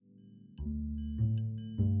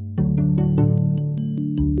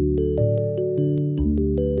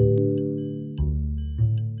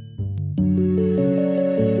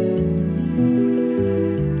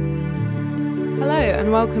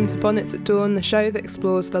And welcome to Bonnets at Dawn, the show that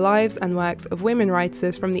explores the lives and works of women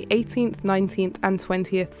writers from the 18th, 19th and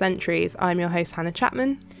 20th centuries. I'm your host, Hannah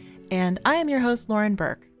Chapman. And I am your host, Lauren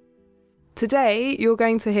Burke. Today, you're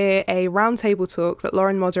going to hear a roundtable talk that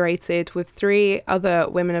Lauren moderated with 3 other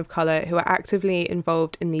women of colour who are actively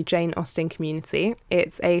involved in the Jane Austen community.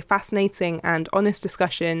 It's a fascinating and honest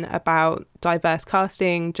discussion about diverse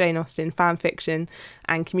casting, Jane Austen fanfiction,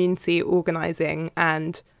 and community organising.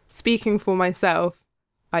 And speaking for myself,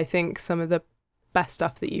 I think some of the best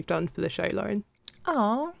stuff that you've done for the show, Lauren.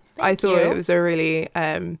 Oh, I thought it was a really,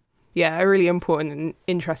 a really important and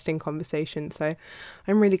interesting conversation. So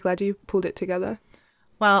I'm really glad you pulled it together.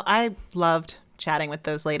 Well, I loved chatting with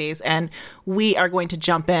those ladies, and we are going to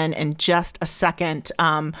jump in just a second.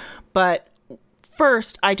 But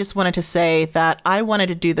first, I just wanted to say that I wanted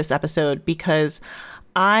to do this episode because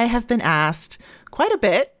I have been asked quite a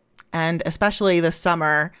bit, and especially this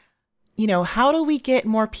summer, how do we get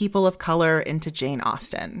more people of color into Jane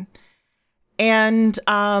Austen? And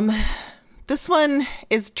this one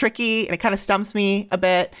is tricky, and it kind of stumps me a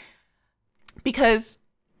bit because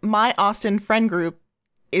my Austen friend group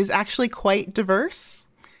is actually quite diverse.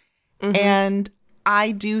 Mm-hmm. And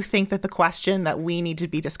I do think that the question that we need to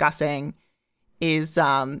be discussing is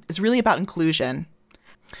really about inclusion.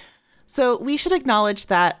 So we should acknowledge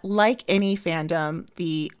that, like any fandom,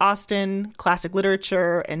 the Austen, classic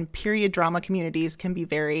literature, and period drama communities can be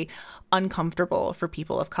very uncomfortable for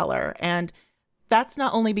people of color. And that's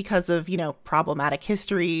not only because of, problematic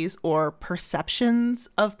histories or perceptions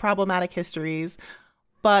of problematic histories,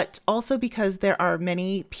 but also because there are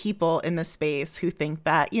many people in the space who think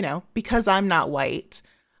that, because I'm not white,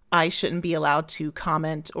 I shouldn't be allowed to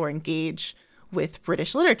comment or engage with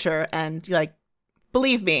British literature. And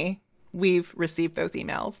believe me, we've received those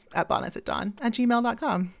emails at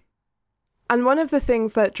bonnetsatdawn@gmail.com. And one of the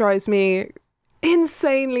things that drives me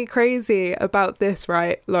insanely crazy about this,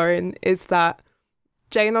 right, Lauren, is that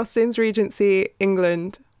Jane Austen's Regency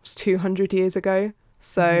England was 200 years ago.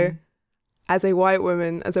 So as a white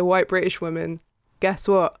woman, as a white British woman, guess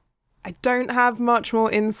what? I don't have much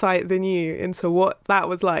more insight than you into what that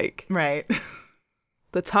was like. Right.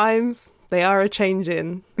 The times, they are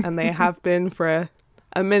a-changing, and they have been for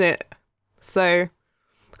a minute. So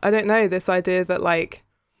I don't know, this idea that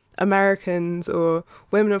Americans or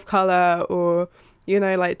women of color or,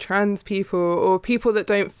 trans people or people that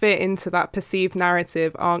don't fit into that perceived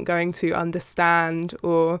narrative aren't going to understand,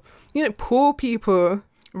 or, poor people.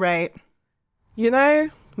 Right.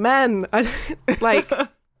 Men,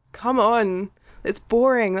 come on. It's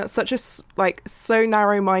boring. That's such so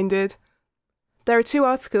narrow-minded. There are 2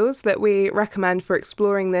 articles that we recommend for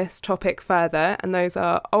exploring this topic further, and those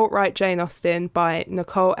are Alt-Right Jane Austen by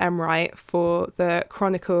Nicole M. Wright for the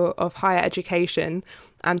Chronicle of Higher Education,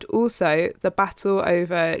 and also The Battle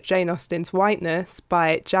Over Jane Austen's Whiteness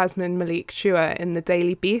by Jasmine Malik Chua in the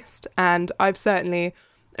Daily Beast. And I've certainly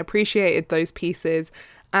appreciated those pieces,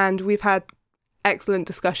 and we've had excellent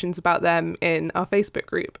discussions about them in our Facebook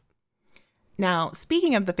group. Now,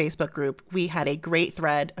 speaking of the Facebook group, we had a great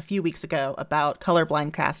thread a few weeks ago about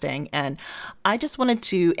colorblind casting, and I just wanted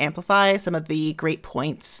to amplify some of the great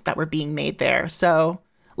points that were being made there. So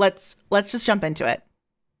let's just jump into it.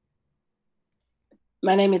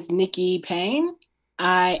 My name is Nikki Payne.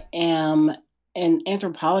 I am an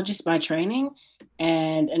anthropologist by training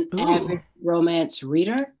and an avid romance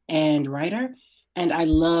reader and writer, and I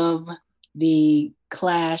love the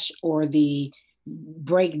clash or the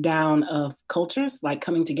breakdown of cultures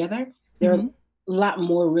coming together. There are a lot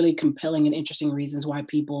more really compelling and interesting reasons why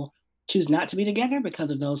people choose not to be together because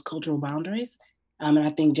of those cultural boundaries. And I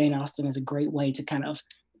think Jane Austen is a great way to kind of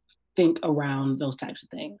think around those types of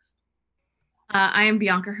things. I am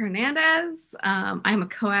Bianca Hernandez. I'm a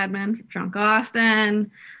co-admin for Drunk Austen,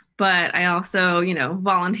 but I also,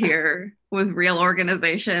 volunteer with real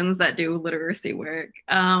organizations that do literacy work.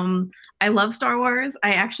 I love Star Wars.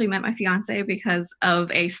 I actually met my fiance because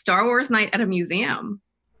of a Star Wars night at a museum.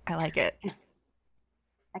 I like it.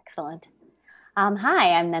 Excellent.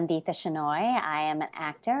 Hi, I'm Nandita Shenoy. I am an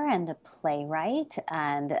actor and a playwright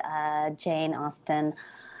and a Jane Austen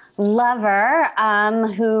lover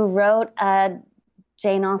who wrote a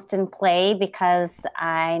Jane Austen play because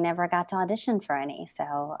I never got to audition for any.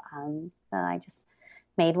 So I just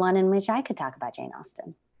made one in which I could talk about Jane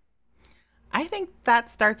Austen. I think that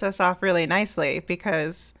starts us off really nicely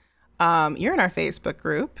because you're in our Facebook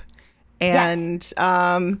group, and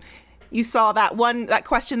you saw that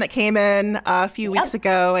question that came in a few weeks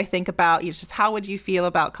ago, I think, about just how would you feel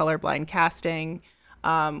about colorblind casting,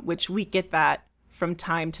 which we get that from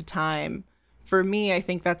time to time. For me, I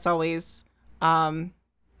think that's always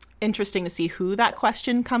interesting to see who that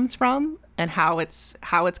question comes from and how it's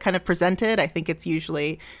kind of presented. I think it's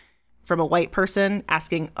usually from a white person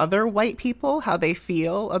asking other white people how they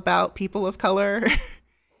feel about people of color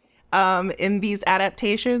in these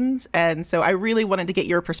adaptations. And so I really wanted to get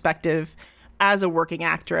your perspective as a working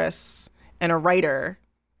actress and a writer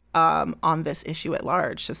on this issue at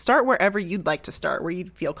large. So start wherever you'd like to start, where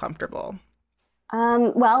you'd feel comfortable.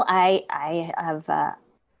 Well, I have,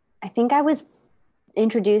 I think I was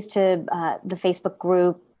introduced to the Facebook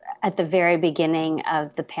group at the very beginning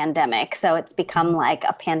of the pandemic. So it's become like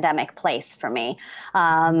a pandemic place for me.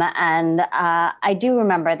 And I do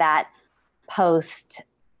remember that post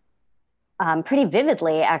pretty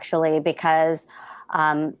vividly, actually, because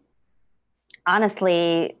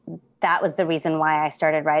honestly, that was the reason why I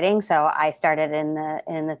started writing. So I started in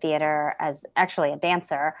the theater as actually a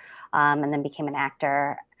dancer, and then became an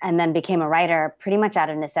actor, and then became a writer pretty much out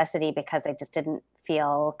of necessity because I just didn't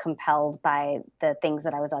feel compelled by the things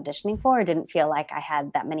that I was auditioning for. I didn't feel like I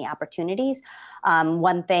had that many opportunities.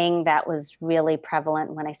 One thing that was really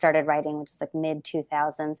prevalent when I started writing, which is like mid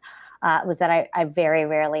 2000s, was that I very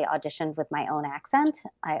rarely auditioned with my own accent.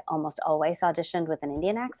 I almost always auditioned with an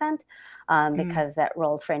Indian accent because that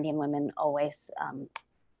roles for Indian women always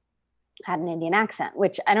had an Indian accent,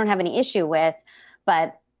 which I don't have any issue with,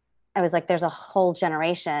 but I was like, there's a whole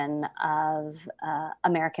generation of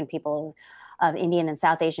American people of Indian and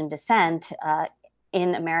South Asian descent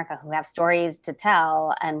in America who have stories to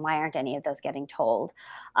tell, and why aren't any of those getting told?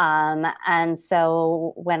 And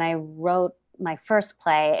so when I wrote my first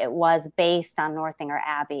play, it was based on Northanger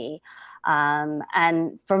Abbey.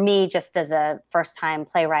 And for me, just as a first-time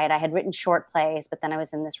playwright, I had written short plays, but then I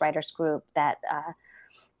was in this writers group that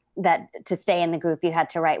to stay in the group, you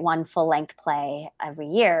had to write one full-length play every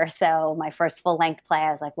year. So my first full-length play,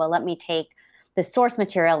 I was like, well, let me take the source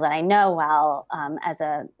material that I know well as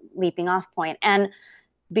a leaping off point. And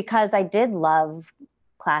because I did love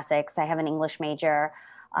classics, I have an English major.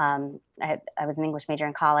 I was an English major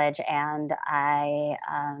in college, and I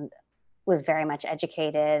was very much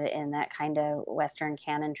educated in that kind of Western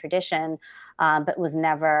canon tradition, but was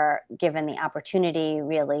never given the opportunity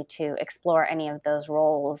really to explore any of those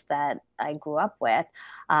roles that I grew up with.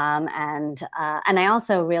 And I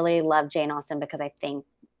also really love Jane Austen because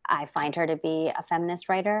I find her to be a feminist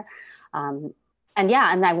writer. And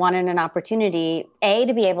I wanted an opportunity, A,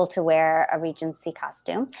 to be able to wear a Regency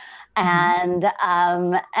costume, and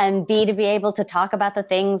B, to be able to talk about the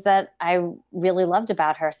things that I really loved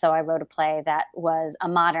about her. So I wrote a play that was a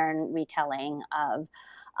modern retelling of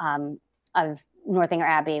Northanger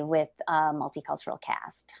Abbey with a multicultural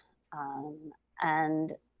cast.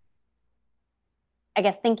 And I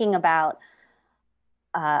guess thinking about,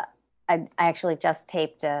 I actually just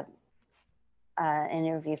taped an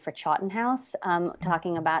interview for Chawton House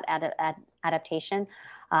talking about adaptation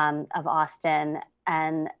of Austen.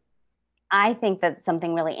 And I think that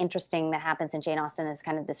something really interesting that happens in Jane Austen is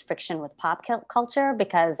kind of this friction with pop culture,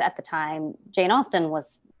 because at the time, Jane Austen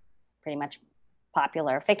was pretty much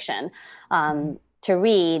popular fiction to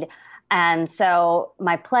read. And so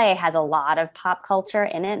my play has a lot of pop culture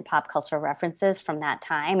in it, pop culture references from that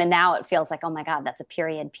time. And now it feels like, oh my God, that's a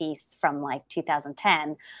period piece from like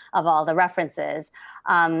 2010 of all the references.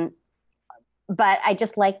 But I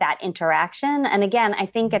just like that interaction. And again, I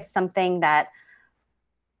think it's something that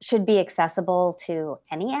should be accessible to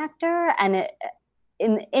any actor. And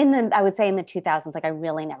I would say in the 2000s, like I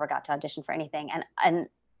really never got to audition for anything. And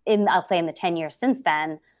I'll say in the 10 years since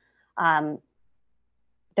then,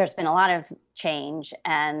 there's been a lot of change,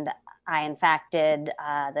 and I, in fact, did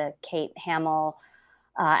the Kate Hamill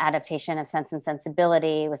adaptation of Sense and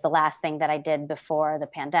Sensibility. It was the last thing that I did before the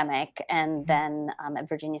pandemic, and then at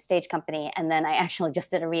Virginia Stage Company. And then I actually just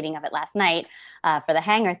did a reading of it last night for the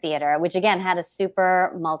Hangar Theater, which again had a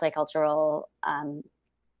super multicultural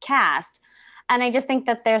cast. And I just think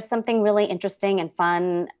that there's something really interesting and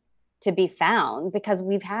fun to be found, because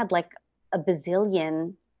we've had like a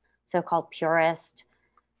bazillion so-called purist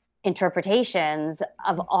interpretations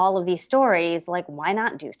of all of these stories. Like, why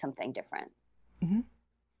not do something different? Mm-hmm.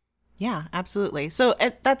 Yeah, absolutely. So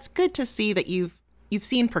that's good to see that you've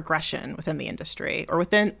seen progression within the industry, or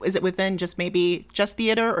is it within just maybe just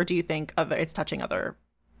theater, or do you think it's touching other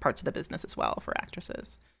parts of the business as well for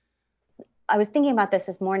actresses? I was thinking about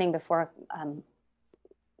this morning before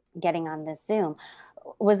getting on this Zoom.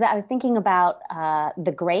 I was thinking about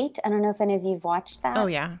The Great. I don't know if any of you've watched that. Oh,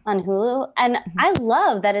 yeah. On Hulu. And I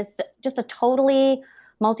love that it's just a totally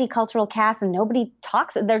multicultural cast and nobody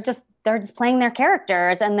talks. They're just playing their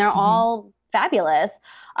characters and they're all fabulous.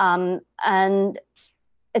 And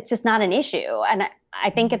it's just not an issue. And I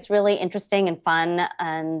think it's really interesting and fun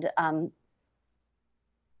and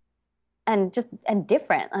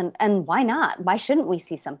different. And why not? Why shouldn't we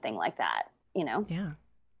see something like that? You know? Yeah.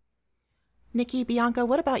 Nikki, Bianca,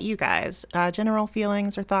 what about you guys? General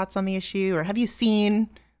feelings or thoughts on the issue? Or have you seen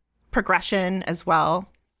progression as well?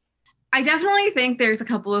 I definitely think there's a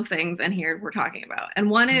couple of things in here we're talking about. And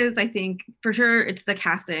one is, I think, for sure, it's the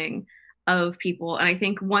casting of people. And I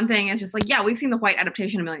think one thing is just like, yeah, we've seen the white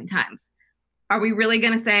adaptation a million times. Are we really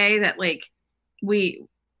going to say that, like,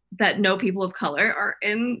 that no people of color are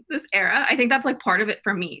in this era? I think that's, like, part of it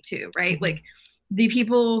for me, too, right? Mm-hmm. Like, the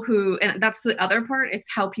people who, and that's the other part, it's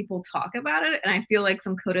how people talk about it. And I feel like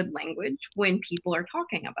some coded language when people are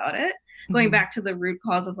talking about it, going back to the root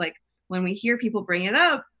cause of, like, when we hear people bring it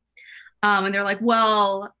up, and they're like,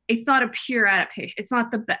 well, it's not a pure adaptation. It's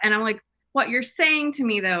not the best. And I'm like, what you're saying to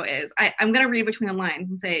me, though, is I'm going to read between the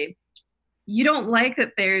lines and say, you don't like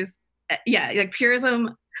that there's, like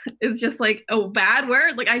purism is just like a bad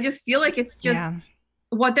word. Like, I just feel like it's just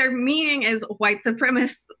what they're meaning is white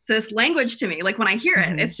supremacist language to me. Like, when I hear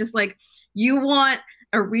it, it's just like, you want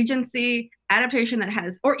a Regency adaptation that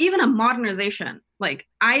has, or even a modernization. Like,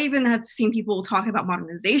 I even have seen people talk about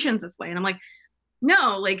modernizations this way. And I'm like,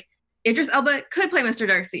 no, like, Idris Elba could play Mr.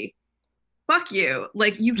 Darcy. Fuck you.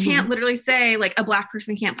 Like, you can't literally say, like, a Black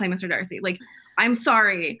person can't play Mr. Darcy. Like, I'm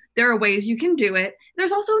sorry. There are ways you can do it.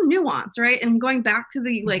 There's also nuance, right? And going back to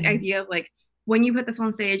the, like, idea of, like, when you put this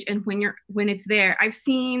on stage and when it's there. I've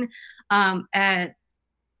seen at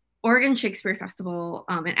Oregon Shakespeare Festival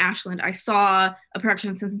in Ashland, I saw a production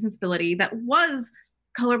of Sense and Sensibility that was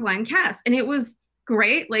colorblind cast. And it was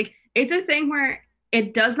great. Like, it's a thing where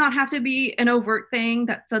it does not have to be an overt thing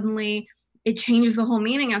that suddenly it changes the whole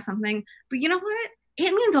meaning of something. But you know what?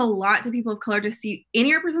 It means a lot to people of color to see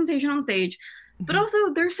any representation on stage. But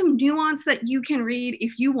also, there's some nuance that you can read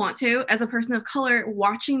if you want to, as a person of color,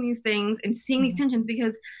 watching these things and seeing these tensions.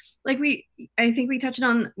 Because, like, I think we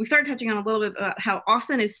started touching on a little bit about how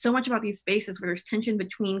Austin is so much about these spaces where there's tension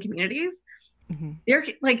between communities. They're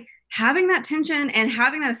like, having that tension and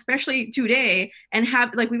having that, especially today, and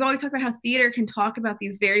we've always talked about how theater can talk about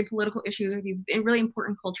these very political issues or these really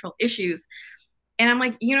important cultural issues. And I'm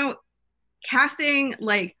like, you know, casting,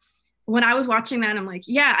 like, when I was watching that, I'm like,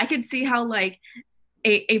 yeah, I could see how, like,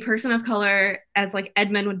 a person of color as, like,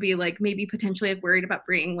 Edmund would be, like, maybe potentially worried about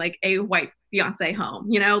bringing, like, a white fiance home,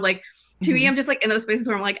 you know, like, to me, I'm just, like, in those spaces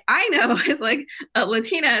where I'm like, I know as, like, a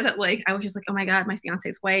Latina that, like, I was just like, oh my God, my fiance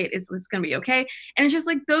is white. It's going to be okay. And it's just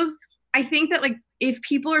like I think that, like, if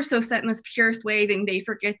people are so set in this purest way, then they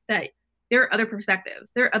forget that there are other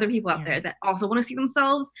perspectives. There are other people out there that also want to see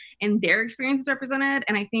themselves and their experiences represented.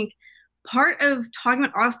 And I think part of talking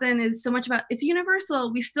about Austin is so much about, it's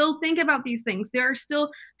universal. We still think about these things. There are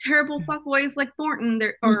still terrible fuckboys like Thornton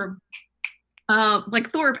there, or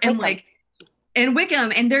like Thorpe and like, and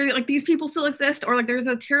Wickham, and they're like, these people still exist. Or like, there's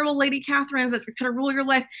a terrible Lady Catherine's that kind of rule your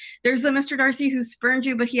life. There's the Mr. Darcy who spurned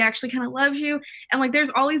you, but he actually kind of loves you. And like, there's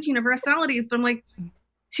all these universalities, but I'm like,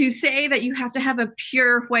 to say that you have to have a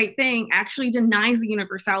pure white thing actually denies the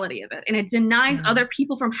universality of it. And it denies other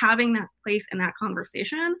people from having that place in that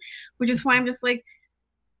conversation, which is why I'm just like,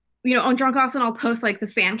 you know, on Drunk Austin, I'll post like the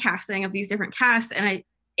fan casting of these different casts. And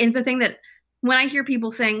it's a thing that when I hear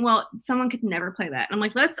people saying, well, someone could never play that, and I'm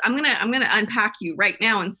like, I'm gonna unpack you right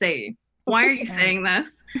now and say, why are you saying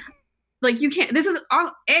this? Like, you can't, this is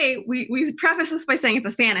all, we preface this by saying it's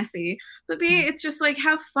a fantasy, but B, it's just like,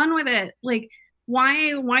 have fun with it. Like,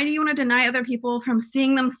 why do you want to deny other people from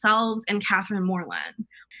seeing themselves in Catherine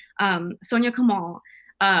Morland? Sonia Kamal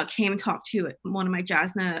came and talked to at one of my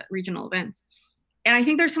JASNA regional events. And I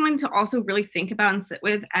think there's something to also really think about and sit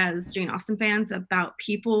with as Jane Austen fans about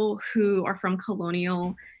people who are from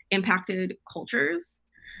colonial impacted cultures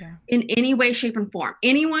in any way, shape, and form.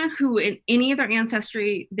 Anyone who in any of their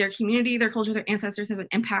ancestry, their community, their culture, their ancestors have been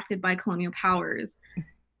impacted by colonial powers,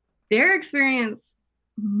 their experience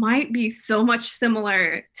might be so much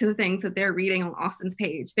similar to the things that they're reading on Austen's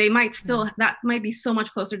page. They might still, that might be so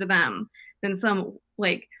much closer to them than some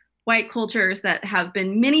like white cultures that have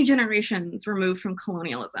been many generations removed from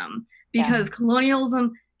colonialism, because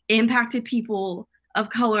colonialism impacted people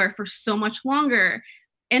of color for so much longer.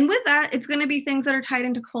 And with that, it's going to be things that are tied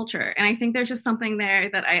into culture. And I think there's just something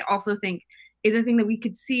there that I also think is a thing that we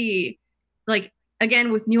could see, like,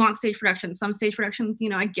 again, with nuanced stage productions. Some stage productions, you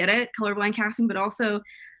know, I get it, colorblind casting, but also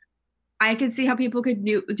I could see how people could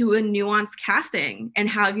do a nuanced casting and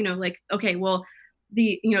how, like, okay, well,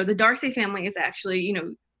 the Darcy family is actually,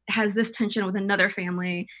 has this tension with another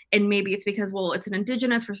family, and maybe it's because, well, it's an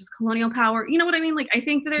indigenous versus colonial power. You know what I mean? Like, I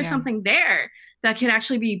think that there's something there that could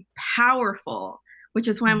actually be powerful, which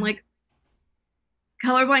is why I'm like,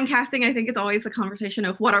 colorblind casting, I think it's always a conversation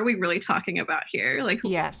of what are we really talking about here? Like,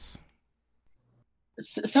 yes.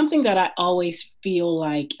 Something that I always feel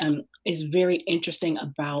like is very interesting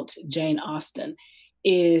about Jane Austen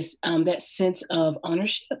is that sense of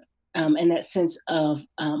ownership and that sense of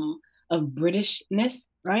Britishness,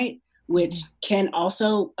 right? Which can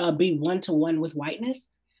also be one-to-one with whiteness.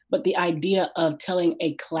 But the idea of telling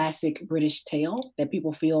a classic British tale that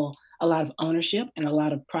people feel a lot of ownership and a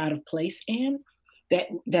lot of pride of place in, that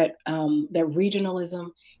regionalism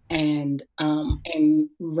and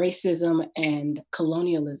racism and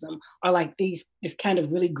colonialism are like this kind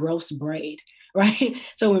of really gross braid, right?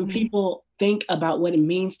 So when people think about what it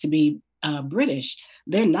means to be British,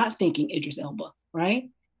 they're not thinking Idris Elba, right?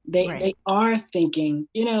 They are thinking,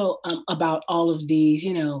 about all of these,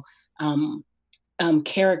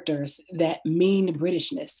 characters that mean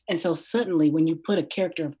Britishness. And so suddenly when you put a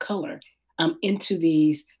character of color into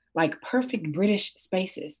these like perfect British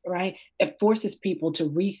spaces, right? It forces people to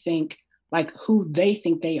rethink like who they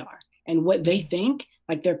think they are and what they think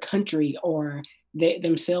like their country or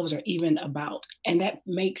themselves are even about. And that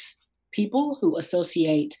makes people who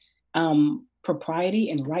associate propriety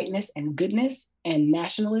and rightness and goodness and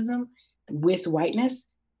nationalism with whiteness,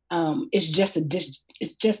 it's just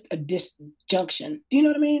a disjunction. Do you know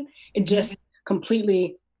what I mean? It just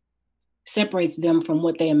completely separates them from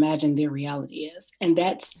what they imagine their reality is. And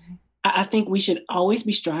I think we should always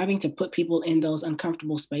be striving to put people in those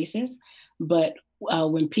uncomfortable spaces. But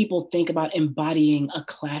when people think about embodying a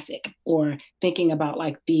classic or thinking about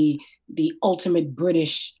like the ultimate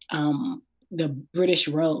British, the British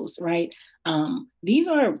rose, right? These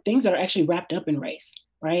are things that are actually wrapped up in race,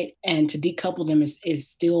 right? And to decouple them is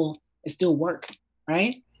still work,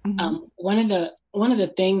 right? One of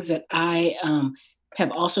the things that I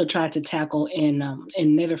have also tried to tackle in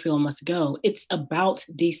Netherfield Must Go. It's about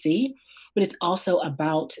DC, but it's also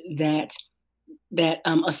about that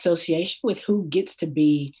association with who gets to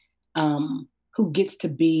be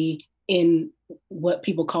in what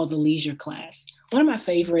people call the leisure class. One of my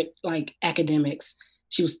favorite like academics,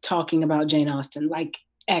 she was talking about Jane Austen, like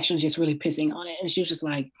actually just really pissing on it, and she was just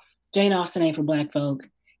like, Jane Austen ain't for Black folk.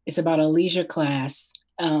 It's about a leisure class.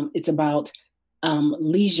 It's about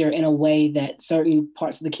leisure in a way that certain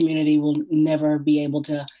parts of the community will never be able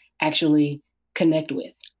to actually connect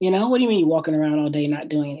with. What do you mean you're walking around all day not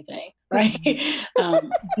doing anything, right?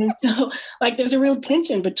 And so like there's a real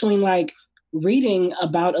tension between like reading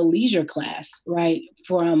about a leisure class, right,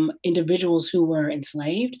 from individuals who were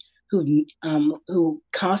enslaved, who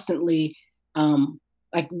constantly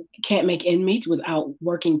like can't make ends meet without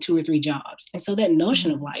working 2 or 3 jobs. And so that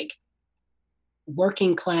notion of like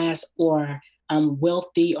working class or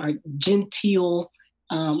wealthy or genteel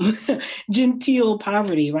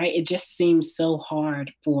poverty, right? It just seems so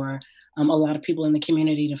hard for a lot of people in the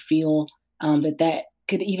community to feel that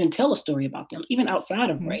could even tell a story about them, even outside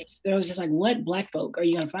of race. There was just like, what Black folk are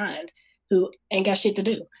you gonna find who ain't got shit to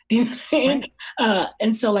do? Do you know what I mean?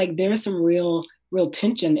 And so like there's some real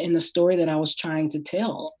tension in the story that I was trying to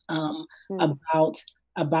tell about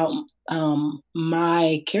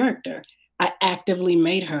my character. I actively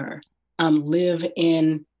made her live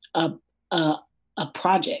in a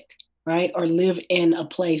project, right? Or live in a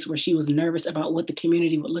place where she was nervous about what the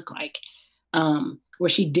community would look like, where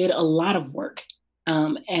she did a lot of work.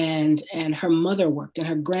 And her mother worked and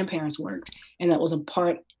her grandparents worked. And that was a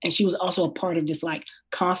part, and she was also a part of this like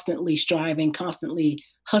constantly striving, constantly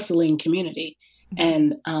hustling community.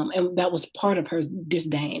 And that was part of her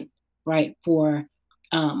disdain, right? For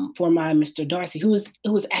my Mr. Darcy, who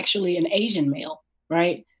was actually an Asian male,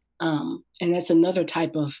 right? And that's another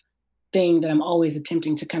type of thing that I'm always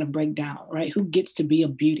attempting to kind of break down, right? Who gets to be a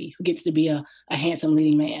beauty? Who gets to be a handsome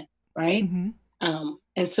leading man, right?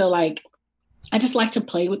 And so like, I just like to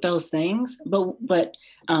play with those things, but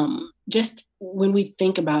just when we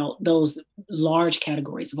think about those large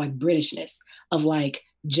categories of like Britishness, of like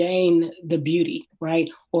Jane the beauty, right?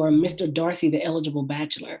 Or Mr. Darcy the eligible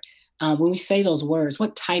bachelor, when we say those words,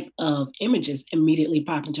 what type of images immediately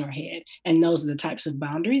pop into our head? And those are the types of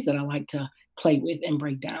boundaries that I like to play with and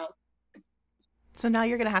break down. So now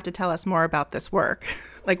you're going to have to tell us more about this work.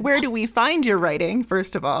 Like, where do we find your writing,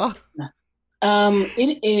 first of all?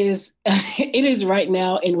 It is right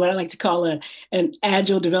now in what I like to call an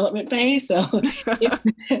agile development phase. So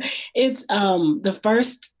it's the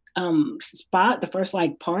first spot, the first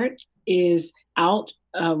like part is out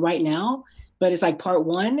right now, but it's like part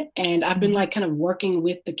one. And I've been like kind of working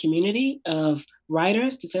with the community of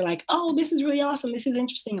writers to say like, oh, this is really awesome. This is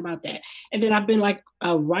interesting about that. And then I've been like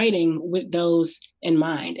writing with those in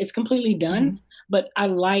mind. It's completely done, but I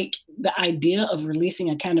like the idea of releasing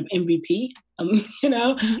a kind of MVP, a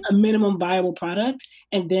minimum viable product,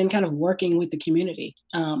 and then kind of working with the community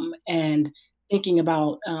and thinking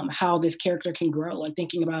about how this character can grow and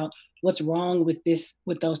thinking about what's wrong with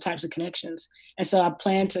those types of connections. And so I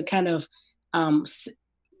plan to kind of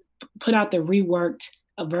put out the reworked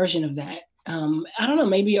version of that. I don't know,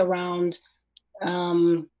 maybe around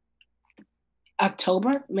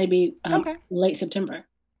October, maybe late September.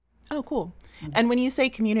 Oh, cool. And when you say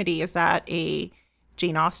community, is that a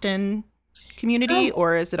Jane Austen community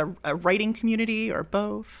or is it a writing community or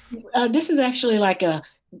both? This is actually like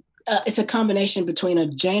it's a combination between a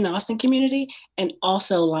Jane Austen community and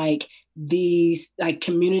also like these like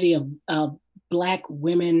community of Black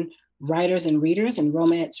women writers and readers and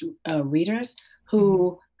romance readers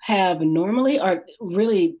who have normally are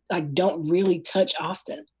really like don't really touch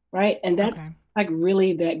Austen, right? And that's like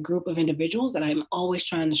really that group of individuals that I'm always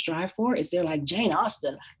trying to strive for. Is they're like Jane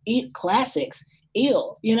Austen, eat classics,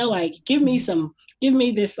 ill, like give me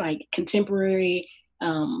this like contemporary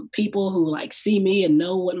people who like see me and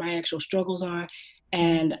know what my actual struggles are.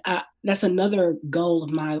 And that's another goal of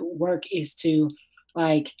my work, is to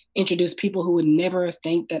like introduce people who would never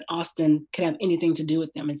think that Austen could have anything to do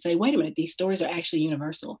with them and say, wait a minute, these stories are actually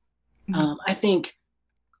universal. I think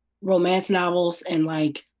romance novels and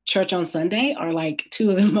like Church on Sunday are like two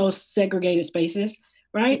of the most segregated spaces,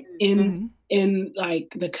 right? In like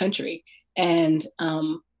the country. And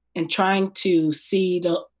trying to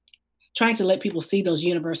let people see those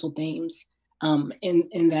universal themes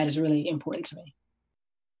in that is really important to me.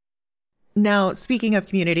 Now, speaking of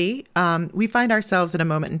community, we find ourselves in a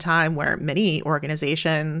moment in time where many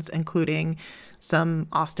organizations, including some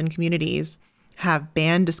Austen communities, have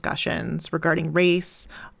banned discussions regarding race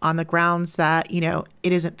on the grounds that, it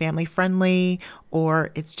isn't family friendly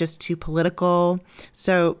or it's just too political.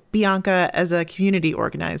 So, Bianca, as a community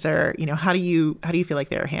organizer, how do you feel like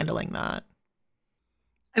they're handling that?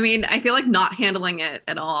 I mean, I feel like not handling it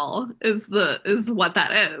at all is what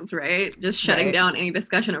that is, right? Just shutting down any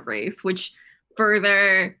discussion of race, which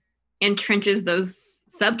further entrenches those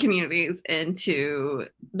sub-communities into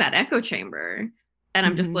that echo chamber. And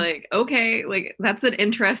I'm just like, okay, like that's an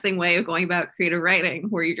interesting way of going about creative writing,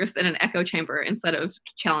 where you're just in an echo chamber instead of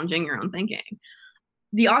challenging your own thinking.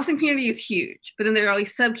 The Austen community is huge, but then there are all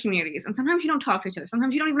these sub-communities, and sometimes you don't talk to each other.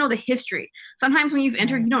 Sometimes you don't even know the history. Sometimes when you've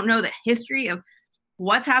entered, you don't know the history of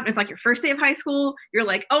what's happened. It's like your first day of high school. You're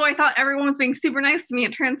like, oh, I thought everyone was being super nice to me.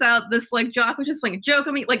 It turns out this like jock was just playing a joke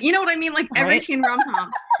on me. Like, you know what I mean? Like every teen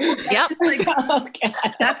rom-com. Yep. Just like,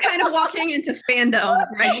 that's kind of walking into fandom,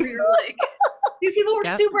 right? Where you're like, these people were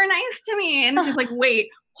super nice to me. And it's just like, wait,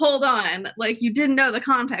 hold on. Like you didn't know the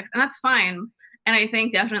context, and that's fine. And I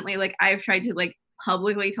think definitely like I've tried to like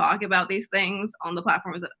publicly talk about these things on the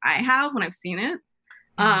platforms that I have when I've seen it.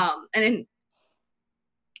 And in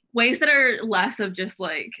ways that are less of just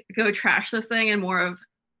like go trash this thing and more of,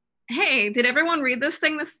 hey, did everyone read this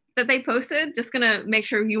thing that they posted? Just gonna make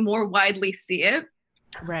sure you more widely see it,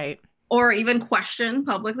 right? Or even question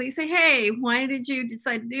publicly, say, hey, why did you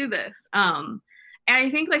decide to do this? And I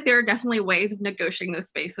think like there are definitely ways of negotiating those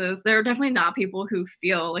spaces. There are definitely not people who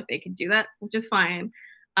feel like they can do that, which is fine.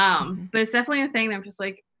 But it's definitely a thing that I'm just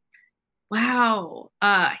like, wow,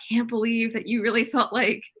 I can't believe that you really felt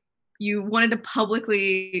like you wanted to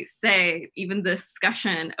publicly say even the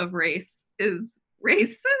discussion of race is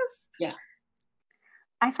racist. Yeah.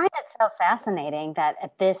 I find it so fascinating that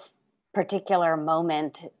at this particular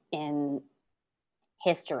moment in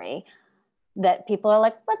history that people are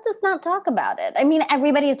like, let's just not talk about it. I mean,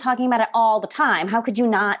 everybody is talking about it all the time. How could you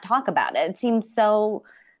not talk about it? It seems so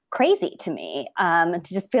crazy to me to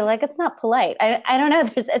just feel like it's not polite. I don't know.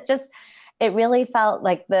 It really felt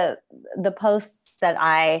like the posts that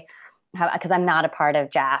I have, because I'm not a part of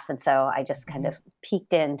JAF. And so I just kind of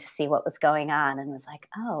peeked in to see what was going on and was like,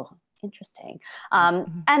 oh, interesting.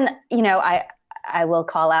 And, I will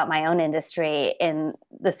call out my own industry in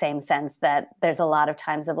the same sense that there's a lot of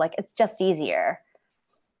times of like, it's just easier.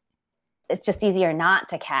 It's just easier not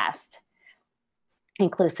to cast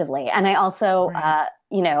inclusively. And I also, I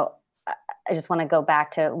just want to go back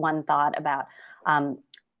to one thought about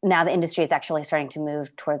now the industry is actually starting to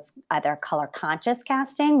move towards either color conscious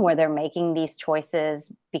casting, where they're making these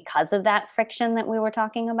choices because of that friction that we were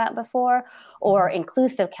talking about before, or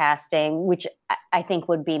inclusive casting, which I think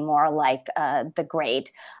would be more like The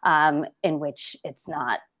Great, in which it's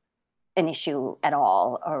not an issue at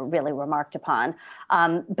all or really remarked upon.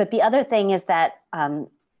 But the other thing is that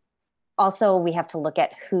also we have to look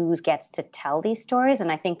at who gets to tell these stories.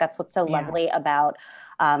 And I think that's what's so lovely about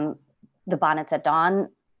the Bonnets at Dawn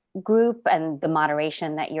group and the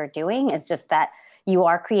moderation that you're doing is just that you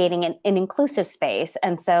are creating an inclusive space.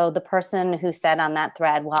 And so the person who said on that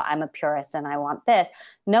thread, well, I'm a purist and I want this,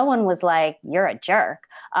 no one was like, you're a jerk.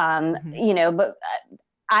 But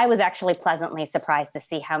I was actually pleasantly surprised to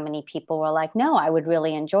see how many people were like, no, I would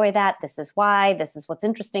really enjoy that. This is why, this is what's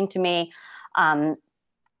interesting to me. And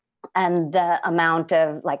the amount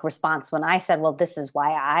of like response when I said, well, this is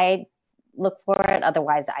why I look for it.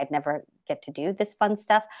 Otherwise I'd never get to do this fun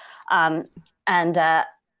stuff.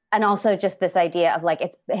 And also just this idea of like,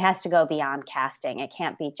 it has to go beyond casting. It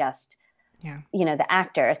can't be just, the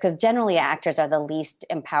actors, because generally actors are the least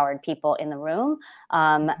empowered people in the room.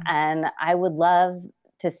 And I would love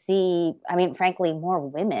to see, frankly, more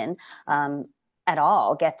women at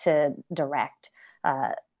all get to direct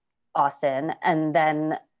Austen. And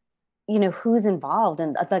then, who's involved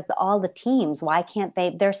and like all the teams, why can't they?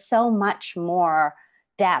 There's so much more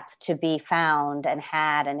depth to be found and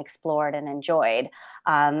had and explored and enjoyed.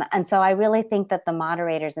 And so I really think that the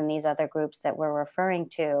moderators in these other groups that we're referring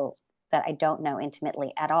to, that I don't know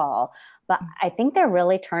intimately at all, but I think they're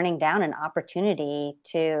really turning down an opportunity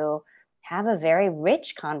to have a very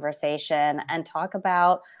rich conversation and talk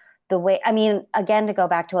about the way, again, to go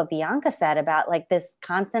back to what Bianca said about like this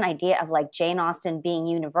constant idea of like Jane Austen being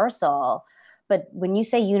universal. But when you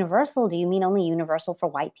say universal, do you mean only universal for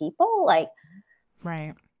white people? Like,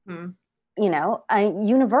 right.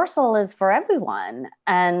 Universal is for everyone.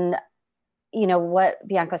 And, what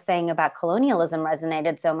Bianca was saying about colonialism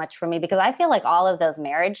resonated so much for me, because I feel like all of those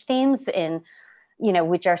marriage themes in,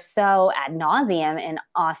 which are so ad nauseum in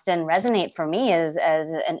Austen resonate for me as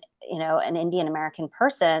an Indian American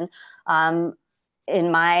person.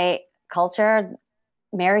 In my culture,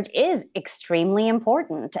 marriage is extremely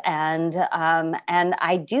important. And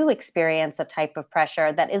I do experience a type of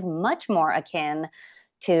pressure that is much more akin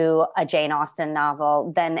to a Jane Austen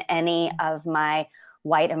novel than any of my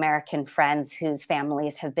white American friends whose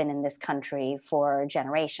families have been in this country for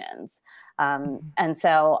generations. And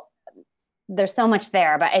so there's so much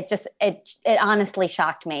there, but it honestly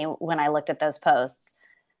shocked me when I looked at those posts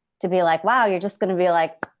to be like, wow, you're just going to be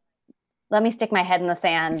like, let me stick my head in the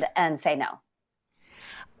sand and say no.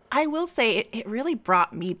 I will say it really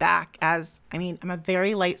brought me back I'm a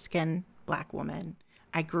very light-skinned Black woman.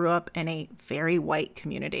 I grew up in a very white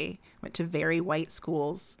community, went to very white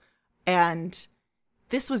schools. And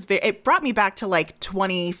it brought me back to like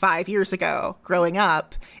 25 years ago, growing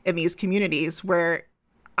up in these communities where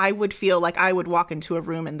I would feel like I would walk into a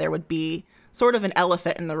room and there would be sort of an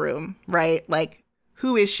elephant in the room, right? Like,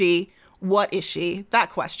 who is she? What is she? That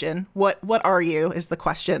question. What are you is the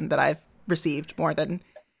question that I've received more than...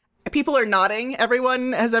 People are nodding.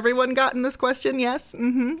 Has everyone gotten this question? Yes.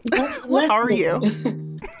 Mm-hmm. What are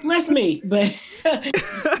you? Bless me, but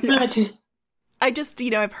I just,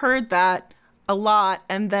 I've heard that a lot.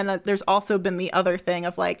 And then there's also been the other thing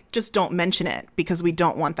of like, just don't mention it because we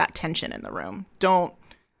don't want that tension in the room. Don't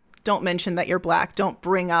mention that you're Black. Don't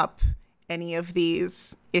bring up any of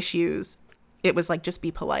these issues. It was like, just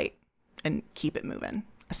be polite and keep it moving,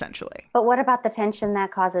 essentially. But what about the tension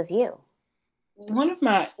that causes you? One of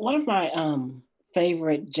my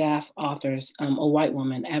favorite JAF authors, a white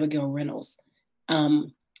woman, Abigail Reynolds.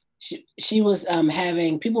 She was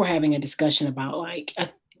people were having a discussion about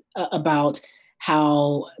about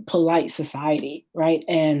how polite society, right,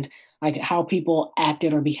 and like how people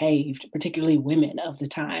acted or behaved, particularly women of the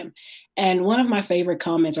time. And one of my favorite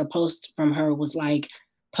comments or posts from her was like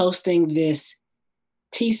posting this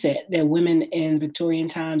tea set that women in Victorian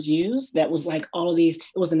times used that was like all of these,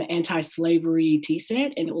 it was an anti-slavery tea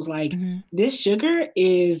set. And it was like, this sugar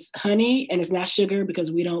is honey and it's not sugar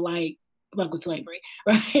because we don't like fuck with slavery,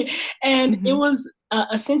 right? And it was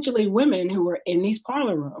essentially women who were in these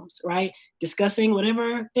parlor rooms, right? Discussing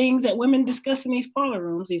whatever things that women discuss in these parlor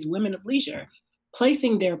rooms, these women of leisure,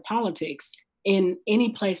 placing their politics in any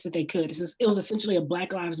place that they could. It was essentially a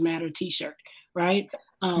Black Lives Matter t-shirt, right?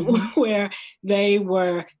 Where they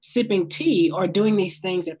were sipping tea or doing these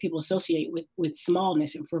things that people associate with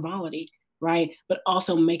smallness and frivolity, right? But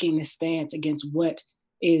also making this stance against what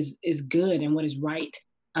is good and what is right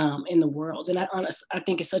in the world. And I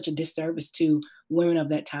think it's such a disservice to women of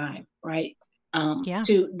that time, right?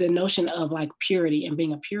 To the notion of like purity and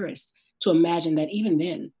being a purist, to imagine that even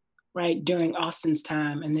then, right, during Austen's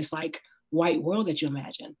time and this like white world that you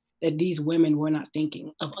imagine, that these women were not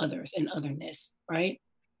thinking of others and otherness, right?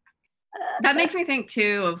 That makes me think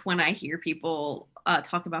too of when I hear people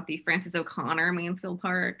talk about the Frances O'Connor Mansfield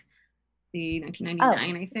Park, the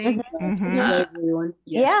 1999, I think. Mhm. Slavery one.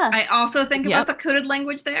 Yes. Yeah. I also think about the coded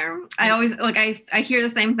language there. I always like I hear the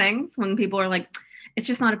same things when people are like, it's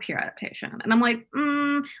just not a pure adaptation. And I'm like,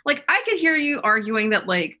 like I could hear you arguing that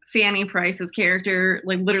like Fanny Price's character,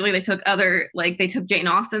 like literally they took Jane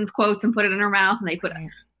Austen's quotes and put it in her mouth and they put it.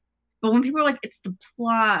 But when people are like, it's the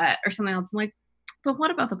plot or something else, I'm like, but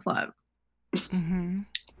what about the plot? Mm-hmm.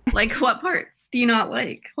 Like what parts do you not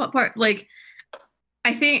like? What part? Like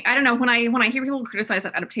I don't know, when I hear people criticize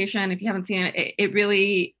that adaptation, if you haven't seen it, it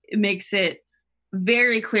really makes it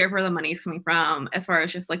very clear where the money's coming from, as far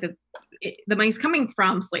as just like the money's coming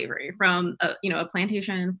from slavery, from a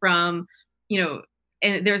plantation, from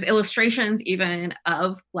and there's illustrations even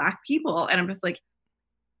of Black people, and I'm just like,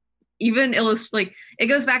 even like it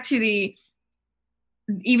goes back to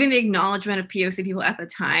even the acknowledgement of POC people at the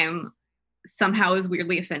time somehow is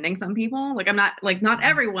weirdly offending some people. Like I'm not like not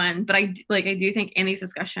everyone, but I do think in these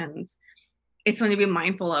discussions it's something to be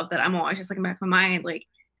mindful of, that I'm always just looking back in my mind, like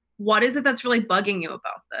what is it that's really bugging you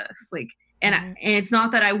about this? Like and it's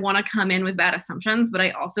not that I want to come in with bad assumptions, but I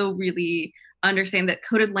also really understand that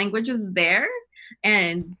coded language is there.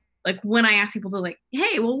 And like when I ask people to like,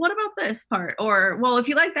 hey, well, what about this part? Or, well, if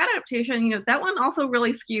you like that adaptation, that one also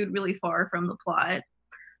really skewed really far from the plot.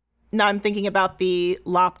 Now I'm thinking about the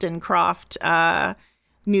Lopton Croft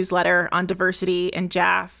newsletter on diversity and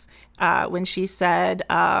JAF when she said,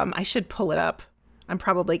 I should pull it up. I'm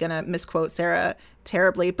probably going to misquote Sarah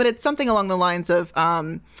terribly, but it's something along the lines of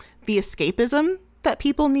the escapism that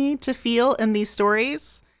people need to feel in these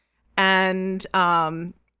stories. And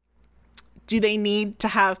do they need to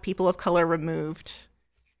have people of color removed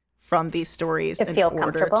from these stories in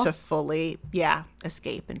order to fully,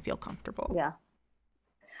 escape and feel comfortable? Yeah.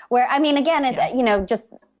 Where, I mean, again, just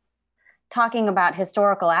talking about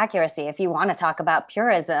historical accuracy, if you want to talk about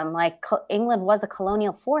purism, like England was a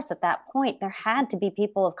colonial force at that point. There had to be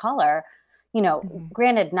people of color,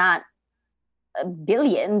 granted not a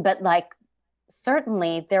billion, but like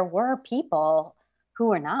certainly there were people who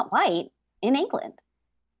were not white in England.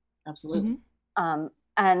 Absolutely.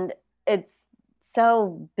 And it's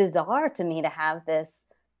so bizarre to me to have this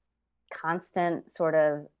constant sort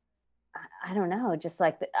of, I don't know, just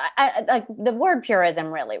like like the word purism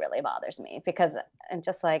really, really bothers me, because I'm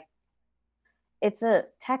just like, it's a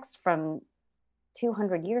text from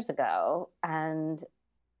 200 years ago. And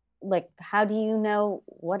like, how do you know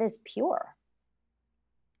what is pure?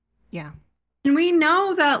 Yeah. And we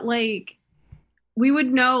know that like, we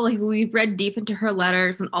would know, like we read deep into her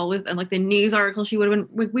letters and all this, and like the news article she would have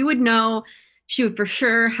been, like, we would know she would for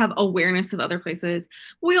sure have awareness of other places.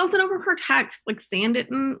 But we also know from her text, like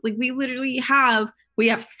Sanditon, like we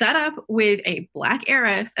have set up with a Black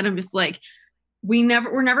heiress, and I'm just like, we're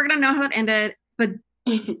never gonna know how it ended, but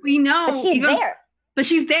we know. But she's there. But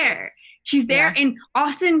she's there. She's there, and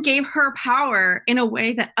Austen gave her power in a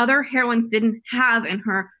way that other heroines didn't have in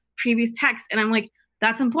her previous text, and I'm like,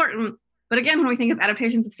 that's important. But again, when we think of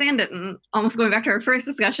adaptations of Sanditon, almost going back to our first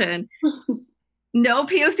discussion, no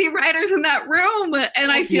POC writers in that room.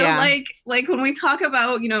 And I feel like when we talk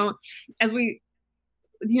about, as we,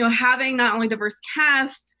 having not only diverse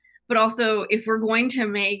cast, but also if we're going to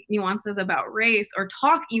make nuances about race or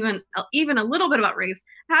talk even a little bit about race,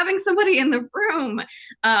 having somebody in the room,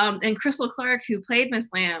 and Crystal Clark, who played Miss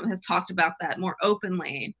Lamb, has talked about that more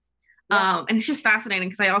openly. Yeah. And it's just fascinating,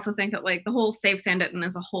 because I also think that like the whole Save Sanditon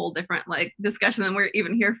is a whole different like discussion than we're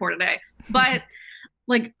even here for today. But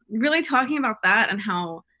like really talking about that, and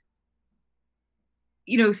how,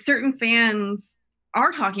 certain fans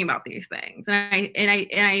are talking about these things. And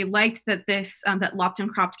I liked that this, that Lopton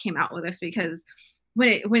Croft came out with this, because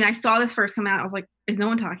when I saw this first come out, I was like, is no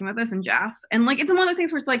one talking about this in JAF? And like, it's one of those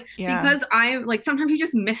things where it's like, because I like, sometimes you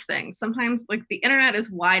just miss things. Sometimes like the internet is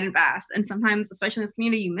wide and vast, and sometimes, especially in this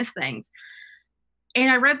community, you miss things. And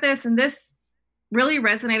I read this, and this really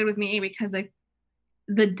resonated with me, because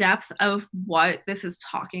the depth of what this is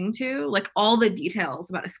talking to, like all the details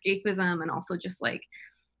about escapism, and also just like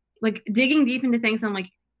digging deep into things. I'm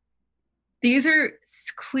like, these are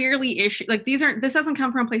clearly issues. Like this doesn't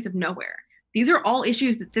come from a place of nowhere. These are all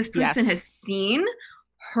issues that this person has seen,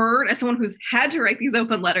 heard, as someone who's had to write these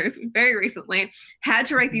open letters very recently, had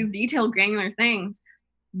to write these detailed, granular things.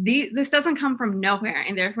 This doesn't come from nowhere,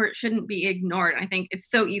 and therefore it shouldn't be ignored. I think it's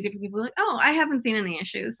so easy for people to be like, oh, I haven't seen any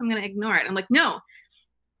issues, so I'm going to ignore it. I'm like, no,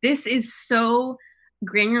 this is so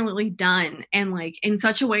granularly done, and like in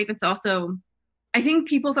such a way that's also, I think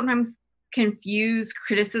people sometimes confuse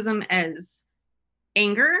criticism as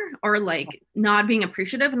anger or like not being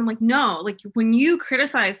appreciative. And I'm like, no, like when you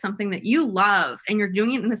criticize something that you love and you're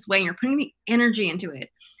doing it in this way and you're putting the energy into it,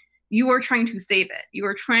 you are trying to save it. You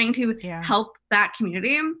are trying to help that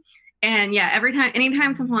community. And yeah,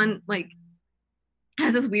 anytime someone like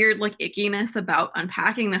has this weird like ickiness about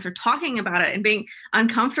unpacking this or talking about it and being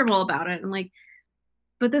uncomfortable about it, I'm like,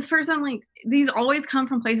 but this person, like, these always come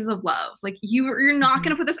from places of love. Like you're not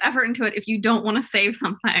going to put this effort into it if you don't want to save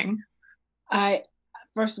something.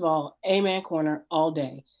 First of all, Amen Corner all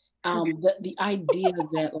day. The idea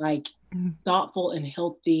that like thoughtful and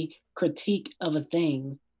healthy critique of a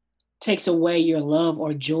thing takes away your love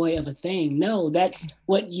or joy of a thing. No, that's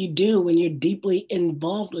what you do when you're deeply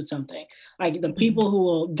involved with something. Like the people who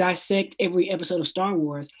will dissect every episode of Star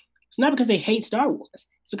Wars, it's not because they hate Star Wars.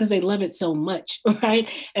 It's because they love it so much, right?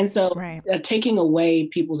 And so taking away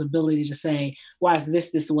people's ability to say, why is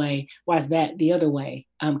this way? Why is that the other way?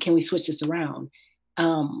 Can we switch this around?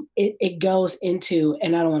 It goes into,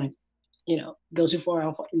 and I don't want to, go too far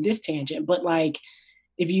off in this tangent, but like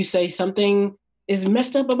if you say something is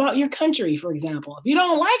messed up about your country, for example, if you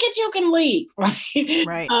don't like it, you can leave, right?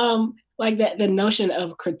 Right. Like that, the notion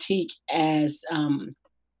of critique as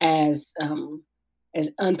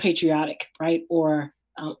unpatriotic, right? Or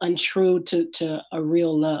untrue to a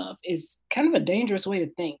real love is kind of a dangerous way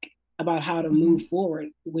to think about how to move forward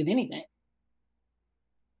with anything.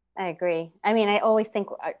 I agree. I mean, I always think,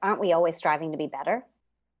 aren't we always striving to be better?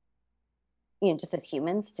 Just as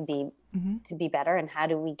humans to be better. And how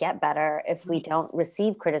do we get better if we don't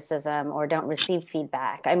receive criticism or don't receive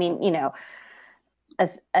feedback? I mean,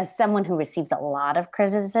 as someone who receives a lot of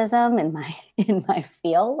criticism in my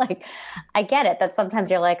field, like I get it that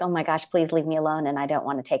sometimes you're like, oh my gosh, please leave me alone. And I don't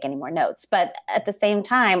want to take any more notes. But at the same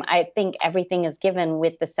time, I think everything is given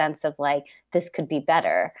with the sense of like, this could be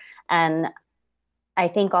better. And I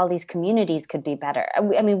think all these communities could be better.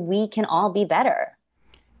 I mean, we can all be better.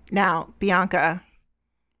 Now, Bianca,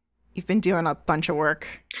 you've been doing a bunch of work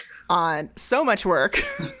so much work.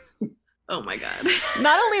 Oh my God.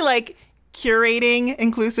 Not only like curating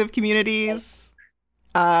inclusive communities,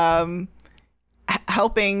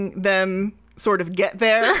 helping them sort of get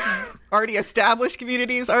there, already established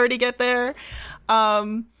communities already get there.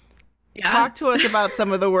 Talk to us about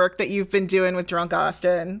some of the work that you've been doing with Drunk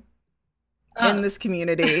Austin in this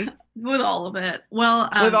community. With all of it. Well,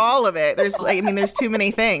 with all of it. There's too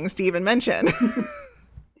many things to even mention.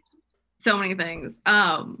 So many things.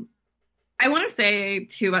 I want to say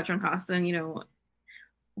too about Drunk Austin,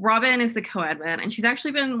 Robin is the co-admin and she's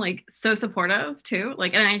actually been like so supportive too.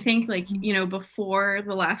 Like, and I think like, before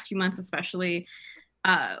the last few months, especially,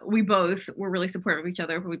 we both were really supportive of each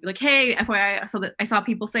other. We'd be like, hey, FYI, I saw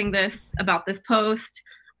people saying this about this post.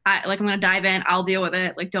 I'm going to dive in. I'll deal with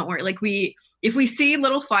it. Like, don't worry. Like if we see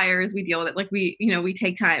little fires, we deal with it. Like we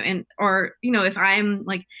take time or if I'm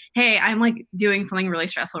like, hey, I'm like doing something really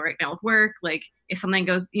stressful right now with work. Like if something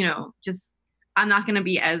goes, just, I'm not going to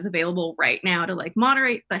be as available right now to like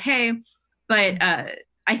moderate, but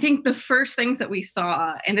I think the first things that we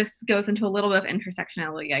saw, and this goes into a little bit of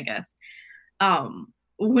intersectionality, I guess,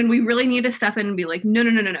 when we really need to step in and be like,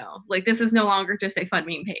 no. Like, this is no longer just a fun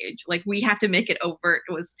meme page. Like, we have to make it overt.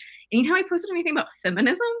 It was anytime I posted anything about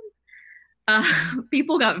feminism,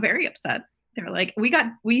 people got very upset. They're like, we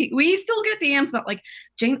still get DMs about like,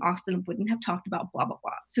 Jane Austen wouldn't have talked about blah, blah,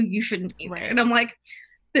 blah. So you shouldn't either. Right. And I'm like,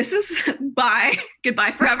 this is goodbye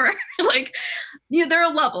forever. Like, there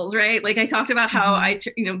are levels, right? Like I talked about how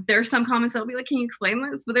there are some comments that'll be like, can you explain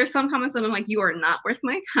this? But there's some comments that I'm like, you are not worth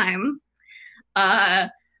my time.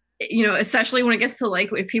 Especially when it gets to like,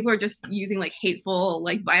 if people are just using like hateful,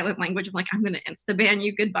 like violent language, I'm like, I'm going to insta ban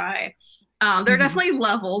you, goodbye. There are definitely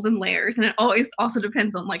levels and layers, and it always also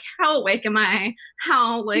depends on like, how awake am I?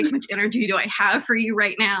 How like much energy do I have for you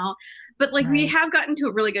right now? But like, we have gotten to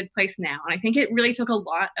a really good place now. And I think it really took a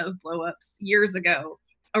lot of blow ups years ago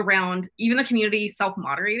around even the community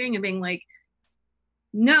self-moderating and being like,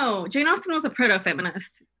 no, Jane Austen was a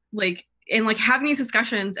proto-feminist. Like, and like having these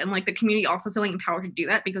discussions and like the community also feeling empowered to do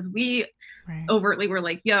that, because we overtly were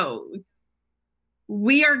like, yo,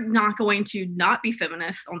 we are not going to not be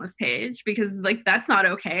feminists on this page, because like, that's not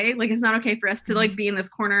okay. Like, it's not okay for us to like be in this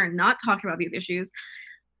corner and not talk about these issues.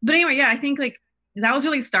 But anyway, I think like that was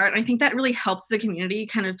really the start. And I think that really helped the community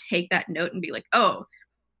kind of take that note and be like, oh,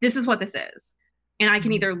 this is what this is. And I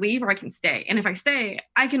can either leave or I can stay. And if I stay,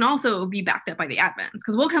 I can also be backed up by the admins.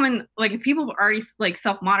 Because we'll come in, like, if people are already like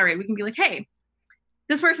self-moderate, we can be like, hey,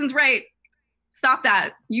 this person's right. Stop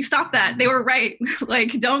that. You stop that. They were right.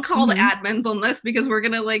 Like, don't call the admins on this, because we're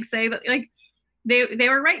going to like say that like they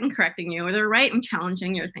were right in correcting you, or they're right in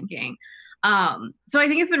challenging your thinking. So I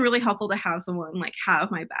think it's been really helpful to have someone like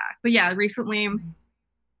have my back. But yeah, recently,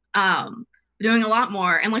 doing a lot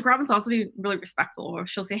more. And like Robin's also being really respectful. Or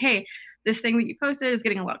she'll say, hey, this thing that you posted is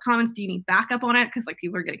getting a lot of comments. Do you need backup on it? Because like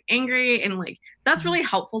people are getting angry. And like that's really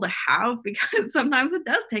helpful to have because sometimes it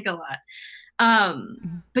does take a lot.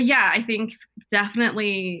 But yeah, I think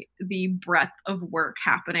definitely the breadth of work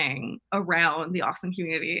happening around the Austin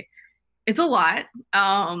community. It's a lot.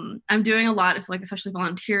 I'm doing a lot of like especially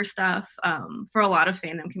volunteer stuff for a lot of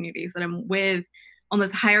fandom communities that I'm with on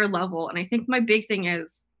this higher level. And I think my big thing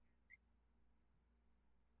is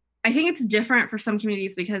I think it's different for some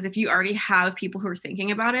communities because if you already have people who are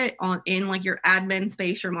thinking about it in like your admin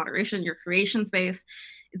space, your moderation, your creation space,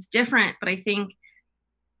 it's different. But I think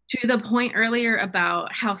to the point earlier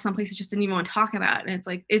about how some places just didn't even want to talk about it. And it's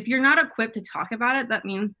like, if you're not equipped to talk about it, that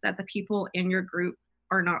means that the people in your group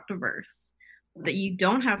are not diverse, that you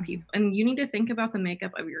don't have people, and you need to think about the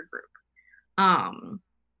makeup of your group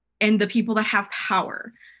and the people that have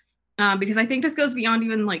power. Because I think this goes beyond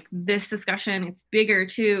even like this discussion. It's bigger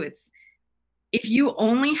too. It's if you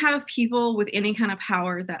only have people with any kind of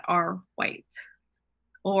power that are white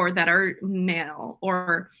or that are male,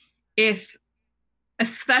 or if,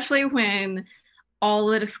 especially when all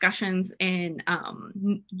the discussions in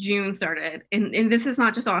June started, and this is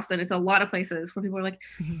not just Austin, it's a lot of places where people are like,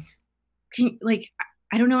 can, like,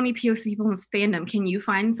 I don't know any POC people in this fandom. Can you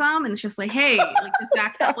find some? And it's just like, hey, like the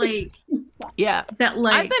fact that like, yeah, that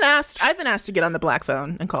like I've been asked to get on the black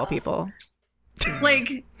phone and call people.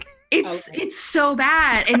 Like, it's so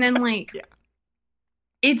bad. And then like,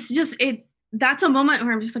 it's just that's a moment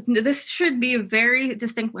where I'm just like, this should be a very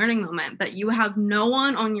distinct learning moment that you have no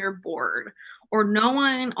one on your board or no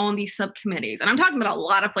one on these subcommittees. And I'm talking about a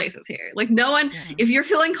lot of places here. Like no one, if you're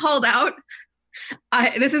feeling called out,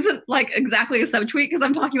 this isn't like exactly a subtweet because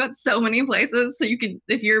I'm talking about so many places. So you can,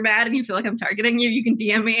 if you're mad and you feel like I'm targeting you, you can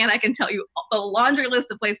DM me and I can tell you the laundry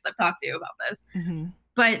list of places I've talked to you about this.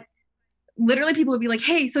 But literally people would be like,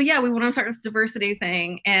 hey, so yeah, we want to start this diversity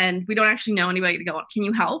thing and we don't actually know anybody to go on. Can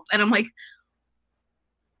you help? And I'm like,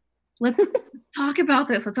 let's talk about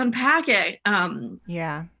this. Let's unpack it.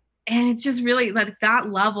 Yeah. And it's just really like that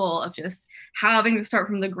level of just having to start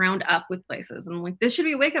from the ground up with places. And I'm like, this should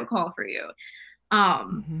be a wake up call for you.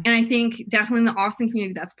 And I think definitely in the Austin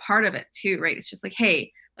community, that's part of it too, right? It's just like,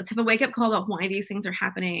 hey, let's have a wake up call about why these things are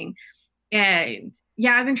happening. And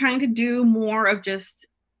yeah, I've been trying to do more of just,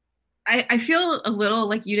 I feel a little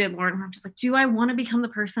like you did, Lauren, where I'm just like, do I want to become the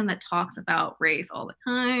person that talks about race all the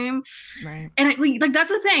time? Right. And like,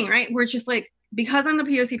 that's the thing, right? Where it's just like, because I'm the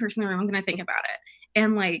POC person in the room, I'm going to think about it.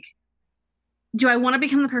 And like, do I want to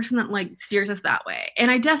become the person that like steers us that way? And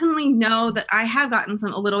I definitely know that I have gotten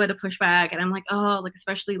a little bit of pushback and I'm like, oh, like,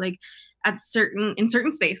 especially like in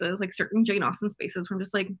certain spaces, like certain Jane Austen spaces where I'm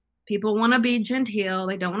just like, people want to be genteel.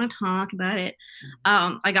 They don't want to talk about it.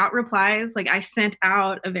 I got replies. Like I sent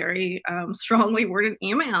out a very strongly worded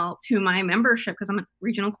email to my membership because I'm a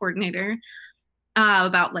regional coordinator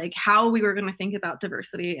about like how we were going to think about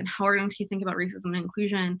diversity and how we're going to think about racism and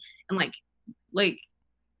inclusion and like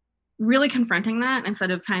really confronting that instead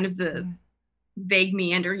of kind of the vague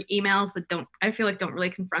meandering emails that don't really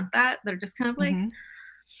confront that. They're just kind of like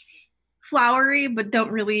flowery, but don't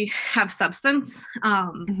really have substance.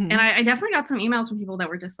 And I definitely got some emails from people that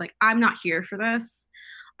were just like, I'm not here for this.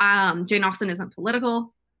 Jane Austen isn't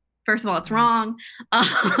political. First of all, it's wrong.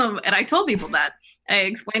 And I told people that. I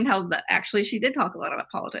explained how that actually she did talk a lot about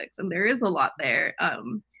politics and there is a lot there.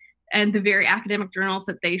 And the very academic journals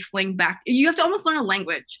that they sling back, you have to almost learn a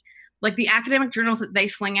language. Like the academic journals that they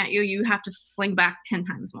sling at you, you have to sling back 10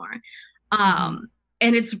 times more.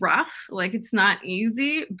 And it's rough, like it's not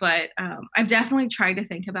easy, but I've definitely tried to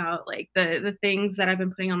think about like the things that I've been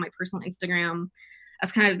putting on my personal Instagram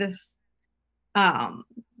as kind of this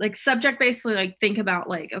like subject basically like think about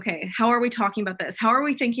like, okay, how are we talking about this? How are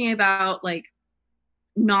we thinking about like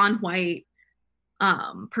non-white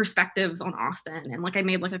perspectives on Austin? And like I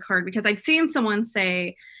made like a card because I'd seen someone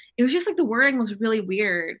say it was just like the wording was really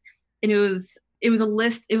weird. And it was a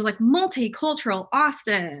list, it was like multicultural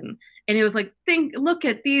Austin. And it was like, look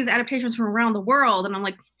at these adaptations from around the world. And I'm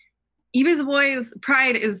like, Ibiza Boys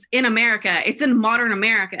Pride is in America. It's in modern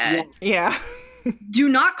America. Yeah. Do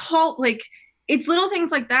not call, like, it's little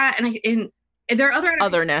things like that. And there are other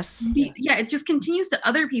otherness. Yeah, it just continues to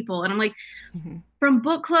other people. And I'm like, from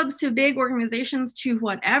book clubs to big organizations to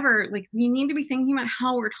whatever, like we need to be thinking about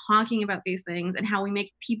how we're talking about these things and how we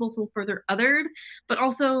make people feel further othered, but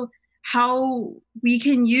also how we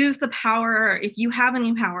can use the power. If you have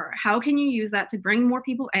any power, how can you use that to bring more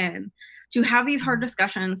people in, to have these hard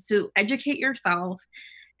discussions, to educate yourself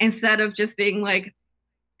instead of just being like,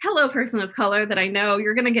 hello, person of color that I know,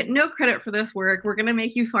 you're going to get no credit for this work. We're going to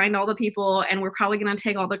make you find all the people, and we're probably going to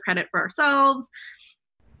take all the credit for ourselves.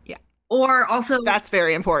 Yeah. Or also, that's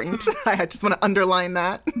very important. I just want to underline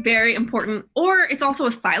that. Very important. Or it's also a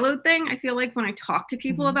siloed thing. I feel like when I talk to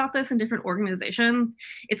people about this in different organizations,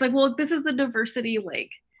 it's like, well, this is the diversity, like,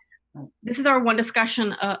 this is our one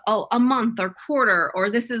discussion a month or quarter, or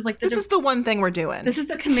this is like this is the one thing we're doing. This is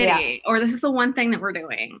the committee, or this is the one thing that we're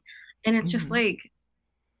doing. And it's just like,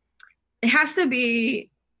 it has to be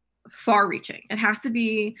far reaching. It has to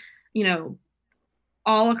be, you know,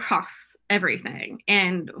 all across everything.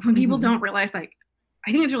 And when people don't realize, like,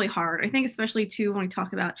 I think it's really hard. I think especially too when we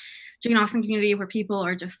talk about Jane Austen community, where people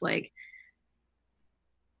are just like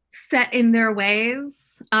set in their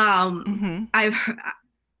ways.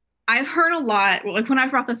 I've heard a lot, like when I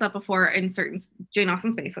brought this up before in certain Jane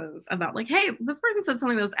Austen spaces about like, hey, this person said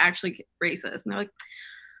something that was actually racist. And they're like,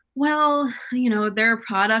 well, you know, they're a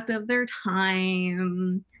product of their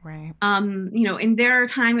time. Right. You know, in their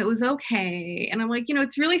time, it was okay. And I'm like, you know,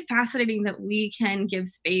 it's really fascinating that we can give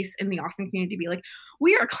space in the Austen community to be like,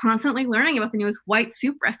 we are constantly learning about the newest white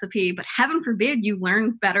soup recipe, but heaven forbid you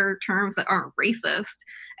learn better terms that aren't racist.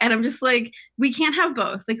 And I'm just like, we can't have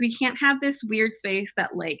both. Like, we can't have this weird space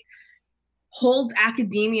that like holds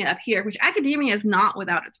academia up here, which academia is not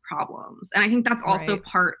without its problems. And I think that's also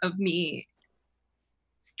part of me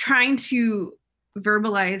trying to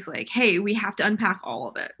verbalize like, hey, we have to unpack all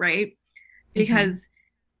of it, right? Because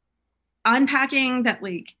unpacking that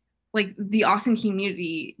like the Austen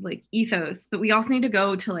community like ethos, but we also need to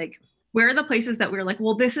go to like, where are the places that we're like,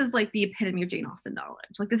 well, this is like the epitome of Jane Austen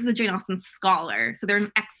knowledge. Like, this is a Jane Austen scholar, so they're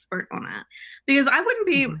an expert on it. Because I wouldn't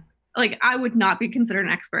be like, I would not be considered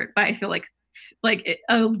an expert, but I feel like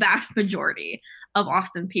a vast majority of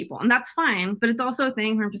Austen people, and that's fine. But it's also a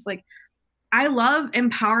thing where I'm just like, I love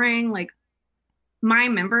empowering like my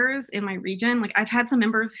members in my region. Like, I've had some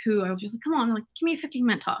members who I was just like, come on, like, give me a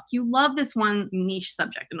 15-minute talk. You love this one niche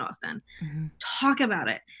subject in Austen. Talk about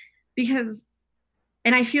it. Because,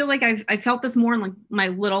 and I feel like I felt this more in like my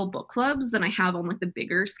little book clubs than I have on like the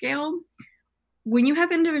bigger scale. When you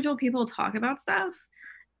have individual people talk about stuff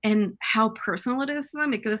and how personal it is to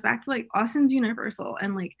them, it goes back to like Austen's universal,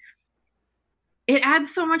 and like it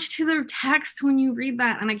adds so much to the text when you read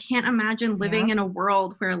that. And I can't imagine living in a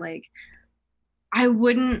world where like I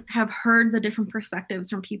wouldn't have heard the different perspectives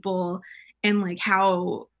from people and like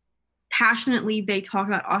how passionately they talk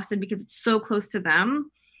about Austen because it's so close to them.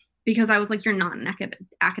 Because I was like, you're not an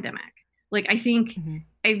academic. Like, I think,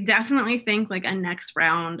 I definitely think like a next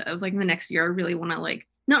round of like the next year, I really want to like,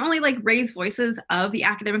 not only like raise voices of the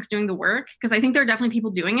academics doing the work, because I think there are definitely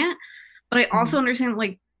people doing it, but I also understand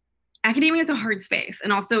like academia is a hard space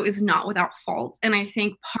and also is not without fault. And I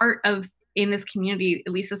think part of in this community,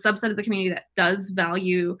 at least a subset of the community that does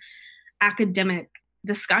value academic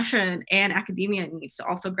discussion and academia, needs to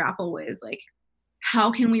also grapple with like,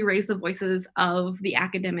 how can we raise the voices of the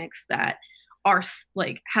academics that are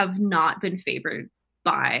like have not been favored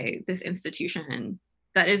by this institution,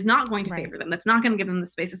 that is not going to favor them, that's not going to give them the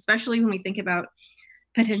space, especially when we think about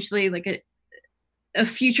potentially like a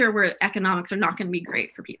future where economics are not going to be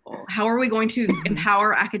great for people. How are we going to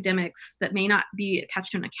empower academics that may not be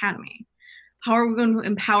attached to an academy? How are we going to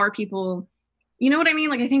empower people? You know what I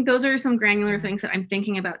mean? Like, I think those are some granular things that I'm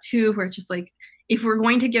thinking about too, where it's just like, if we're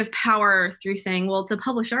going to give power through saying, well, it's a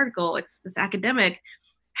published article, it's this academic,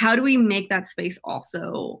 how do we make that space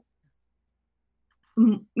also,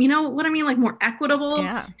 you know what I mean? Like more equitable.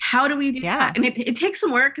 How do we do that? And it takes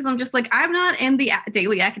some work, because I'm just like, I'm not in the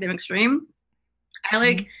daily academic stream. I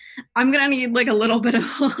like, I'm going to need like a little bit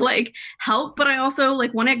of like help, but I also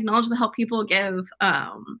like want to acknowledge the help people give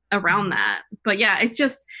around that. But yeah, it's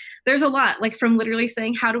just, there's a lot, like from literally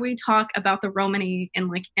saying, how do we talk about the Romany and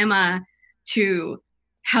like Emma, to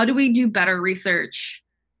how do we do better research?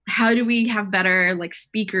 How do we have better like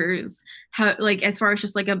speakers? How, like, as far as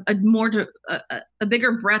just like a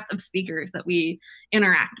bigger breadth of speakers that we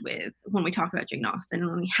interact with when we talk about Jane Austen, and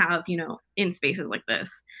when we have, you know, in spaces like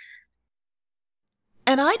this.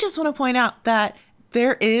 And I just want to point out that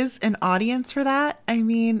there is an audience for that. I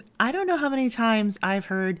mean, I don't know how many times I've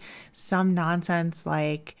heard some nonsense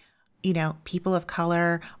like, you know, people of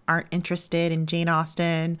color aren't interested in Jane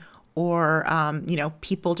Austen, or, you know,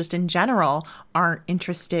 people just in general aren't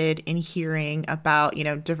interested in hearing about, you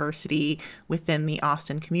know, diversity within the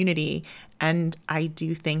Austen community. And I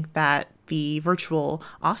do think that the virtual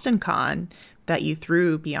AustenCon that you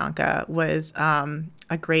threw, Bianca, was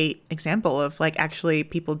a great example of like, actually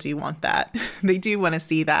people do want that. They do want to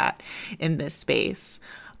see that in this space.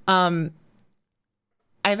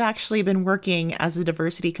 I've actually been working as a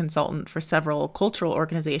diversity consultant for several cultural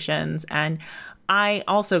organizations. And I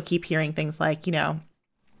also keep hearing things like,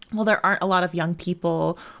 well, there aren't a lot of young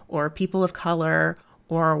people or people of color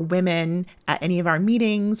or women at any of our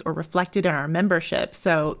meetings or reflected in our membership.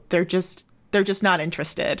 So they're just not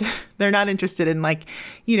interested. They're not interested in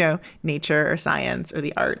nature or science or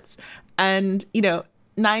the arts. And,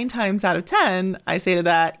 9 times out of 10, I say to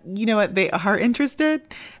that, you know what, they are interested.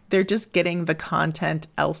 They're just getting the content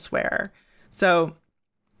elsewhere. So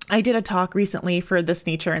I did a talk recently for this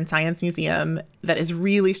Nature and Science Museum that is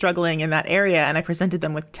really struggling in that area. And I presented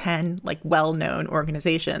them with 10 well-known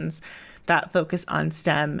organizations that focus on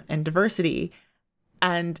STEM and diversity.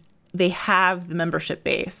 And they have the membership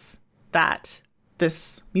base that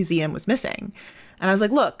this museum was missing. And I was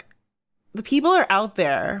like, look, the people are out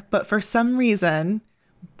there, but for some reason,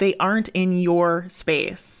 they aren't in your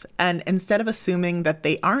space. And instead of assuming that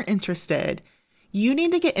they aren't interested, you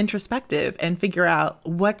need to get introspective and figure out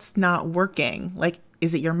what's not working.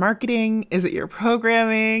 Is it your marketing? Is it your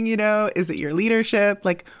programming? Is it your leadership?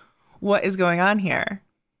 What is going on here?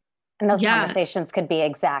 And those conversations could be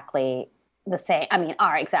exactly the same. I mean,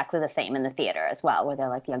 are exactly the same in the theater as well, where they're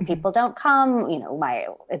like, young people don't come, why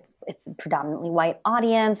it's a predominantly white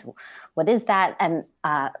audience. What is that? And,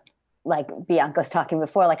 like Bianca was talking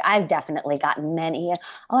before, I've definitely gotten many,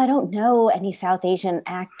 I don't know any South Asian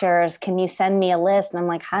actors. Can you send me a list? And I'm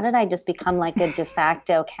like, how did I just become a de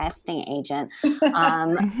facto casting agent?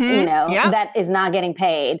 That is not getting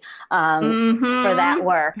paid for that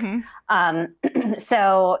work.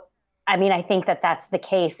 So, I mean, I think that that's the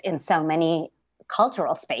case in so many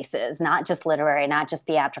cultural spaces, not just literary, not just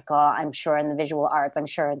theatrical. I'm sure in the visual arts, I'm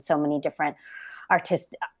sure in so many different arts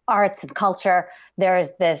and culture, there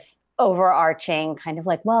is this overarching kind of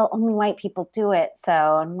only white people do it. So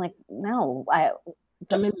I'm like, no,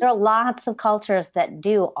 there are lots of cultures that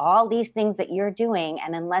do all these things that you're doing.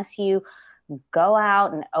 And unless you go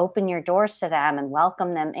out and open your doors to them and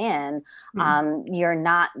welcome them in, you're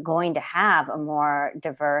not going to have a more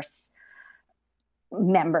diverse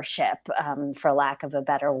membership, for lack of a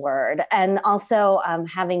better word. And also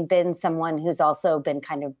having been someone who's also been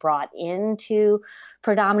kind of brought into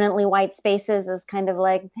predominantly white spaces is kind of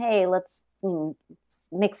hey, let's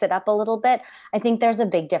mix it up a little bit. I think there's a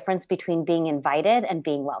big difference between being invited and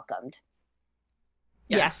being welcomed.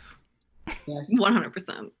 Yes.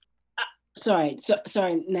 100%. Sorry,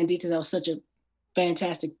 Nandita, that was such a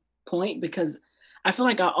fantastic point, because I feel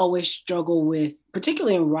like I always struggle with,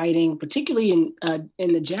 particularly in writing, particularly in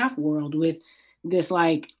the JAF world, with this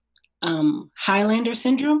Highlander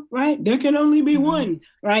syndrome, right? There can only be one,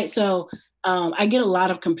 right? So I get a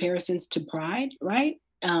lot of comparisons to Pride, right?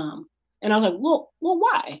 And I was like, well,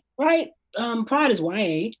 why, right? Pride is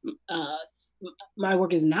YA. My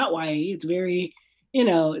work is not YA. It's very,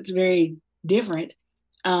 it's very different.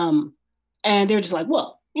 And they're just like,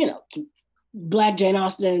 well, Black Jane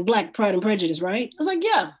Austen, Black Pride and Prejudice, right? I was like,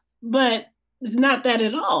 yeah, but it's not that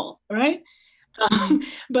at all, right?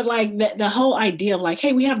 But the whole idea of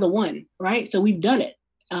hey, we have the one, right? So we've done it.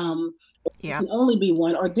 It can only be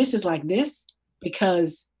one, or this is like this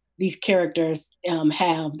because these characters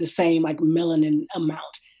have the same melanin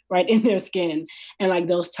amount, right, in their skin, and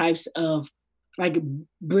those types of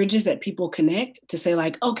bridges that people connect to say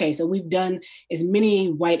okay, so we've done as many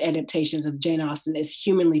white adaptations of Jane Austen as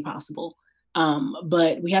humanly possible.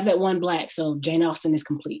 But we have that one Black, so Jane Austen is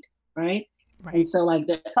complete, right? Right. And so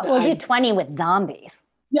but we'll do 20 with zombies.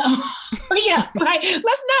 No, yeah, right.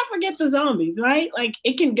 Let's not forget the zombies, right?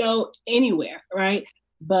 It can go anywhere, right?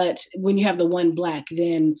 But when you have the one Black,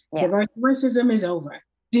 then racism is over.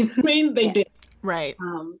 Do you know what I mean? They did. Right.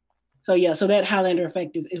 So that Highlander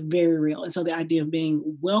effect is very real. And so the idea of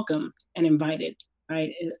being welcome and invited,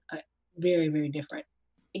 right, is very, very different.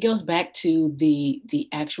 It goes back to the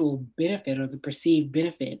actual benefit or the perceived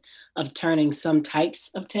benefit of turning some types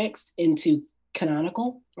of text into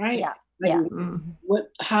canonical, right? Yeah.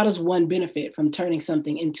 How does one benefit from turning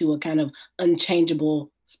something into a kind of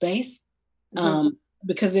unchangeable space?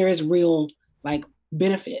 Because there is real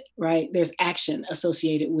benefit, right? There's action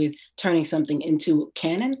associated with turning something into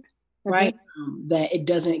canon, right? That it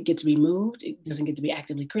doesn't get to be moved, it doesn't get to be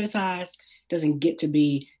actively criticized, doesn't get to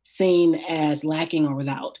be seen as lacking or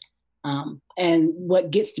without. And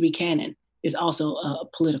what gets to be canon is also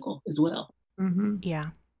political as well.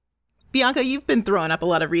 Yeah. Bianca, you've been throwing up a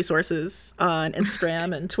lot of resources on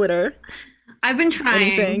Instagram and Twitter. I've been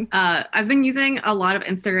trying. I've been using a lot of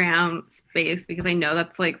Instagram space because I know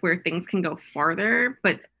that's where things can go farther,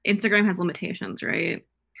 but Instagram has limitations, right?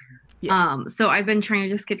 Yeah. So I've been trying to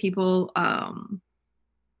just get people.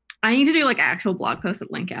 I need to do actual blog posts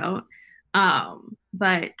that link out.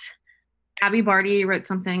 But Abby Barty wrote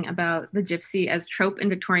something about the gypsy as trope in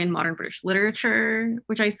Victorian modern British literature,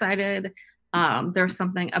 which I cited. There's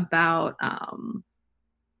something about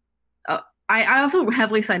I also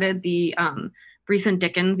heavily cited the recent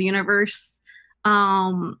Dickens universe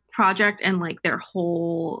project, and like their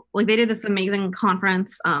whole, like they did this amazing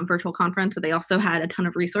conference, virtual conference, so they also had a ton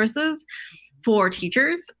of resources for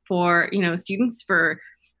teachers, for students, for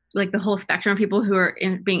like the whole spectrum of people who are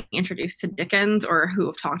being introduced to Dickens or who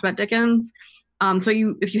have talked about Dickens. So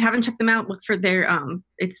if you haven't checked them out, look for their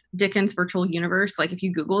it's Dickens Virtual Universe. Like if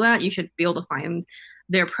you Google that, you should be able to find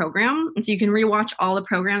their program, and so you can rewatch all the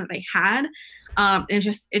program that they had.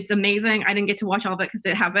 It's amazing. I didn't get to watch all of it because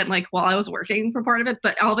it happened like while I was working for part of it,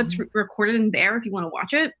 but all of it's recorded in there if you want to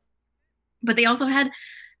watch it. But they also had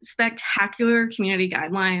spectacular community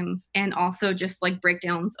guidelines, and also just like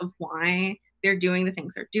breakdowns of why they're doing the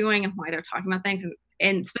things they're doing and why they're talking about things.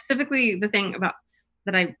 And specifically the thing about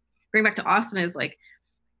that I bring back to Austin is like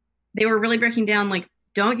they were really breaking down, like,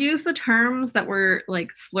 don't use the terms that were like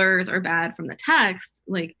slurs or bad from the text.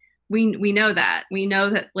 Like we know that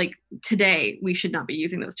like today we should not be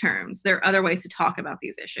using those terms. There are other ways to talk about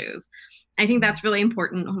these issues. I think that's really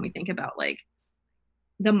important when we think about like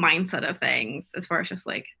the mindset of things, as far as just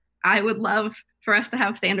like, I would love for us to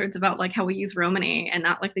have standards about like how we use Romany and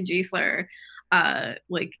not like the G slur,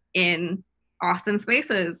 like in Austin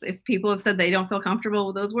spaces. If people have said they don't feel comfortable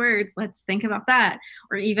with those words, let's think about that.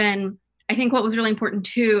 Or even, I think what was really important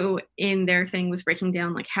too in their thing was breaking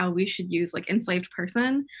down like how we should use like enslaved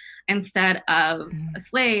person instead of a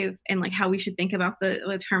slave, and like how we should think about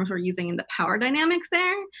the terms we're using and the power dynamics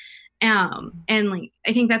there. And like,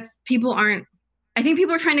 I think people are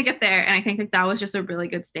trying to get there. And I think like that was just a really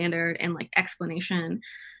good standard and like explanation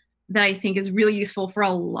that I think is really useful for a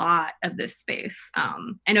lot of this space.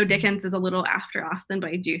 I know Dickens is a little after Austin,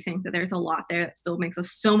 but I do think that there's a lot there that still makes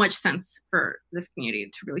us so much sense for this community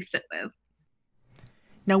to really sit with.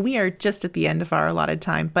 Now, we are just at the end of our allotted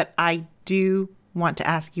time, but I do want to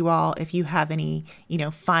ask you all if you have any,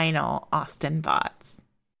 final Austin thoughts.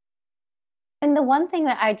 And the one thing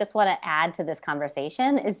that I just want to add to this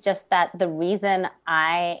conversation is just that the reason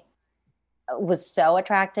I was so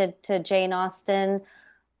attracted to Jane Austen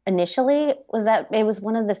initially was that it was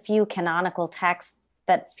one of the few canonical texts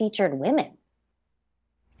that featured women.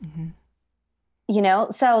 Mm-hmm.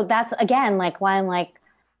 So that's, again, like why I'm like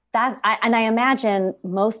that. I imagine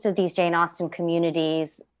most of these Jane Austen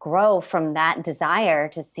communities grow from that desire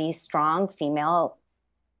to see strong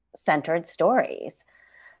female-centered stories.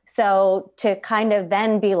 So to kind of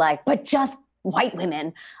then be like, but just white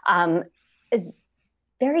women, is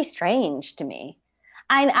very strange to me.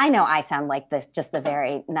 I know I sound like this, just the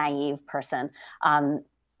very naive person on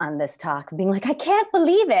this talk, being like, I can't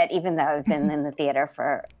believe it, even though I've been in the theater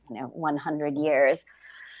for 100 years,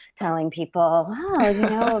 telling people,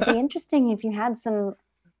 it would be interesting if you had some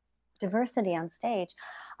diversity on stage.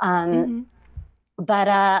 But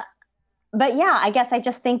yeah, I guess I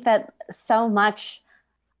just think that so much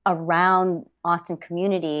around Austin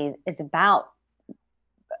communities is about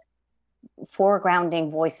foregrounding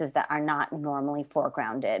voices that are not normally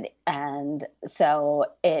foregrounded. And so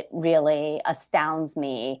it really astounds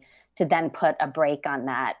me to then put a break on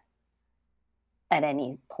that at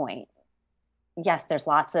any point. Yes, there's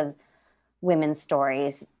lots of women's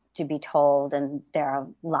stories to be told, and there are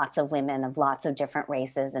lots of women of lots of different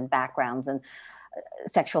races and backgrounds and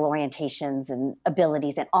sexual orientations and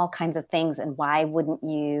abilities and all kinds of things. And why wouldn't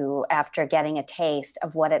you, after getting a taste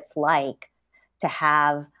of what it's like to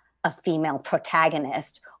have a female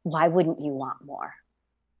protagonist, why wouldn't you want more?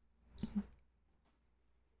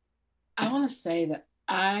 I want to say that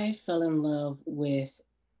I fell in love with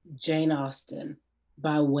Jane Austen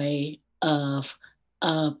by way of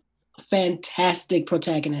a fantastic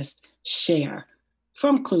protagonist, Cher,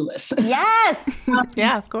 from Clueless. Yes!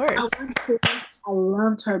 Yeah, of course. I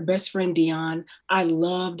loved her best friend, Dion. I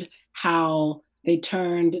loved how they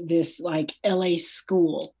turned this like LA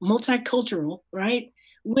school, multicultural, right?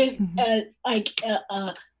 With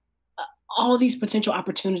all these potential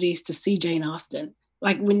opportunities to see Jane Austen.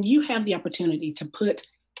 Like when you have the opportunity to put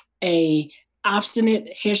a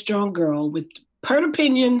obstinate, headstrong girl with pert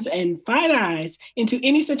opinions and fine eyes into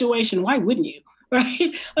any situation, why wouldn't you?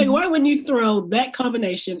 Right? Like why wouldn't you throw that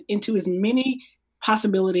combination into as many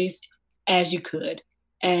possibilities as you could?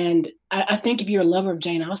 And I think if you're a lover of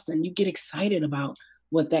Jane Austen, you get excited about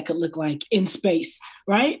what that could look like in space,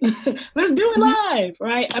 right? Let's do it live,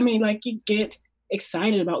 right? I mean, like you get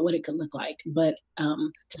excited about what it could look like. But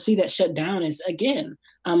to see that shut down is, again,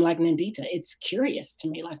 like Nandita, it's curious to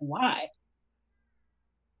me, like why?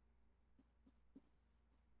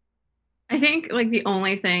 I think like the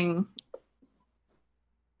only thing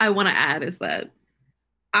I want to add is that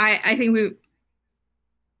I think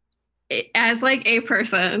as like a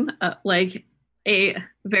person, like a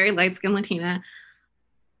very light-skinned Latina,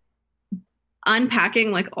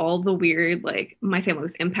 unpacking like all the weird, like my family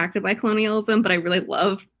was impacted by colonialism, but I really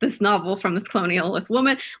love this novel from this colonialist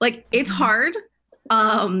woman. Like it's hard.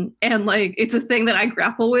 And like it's a thing that I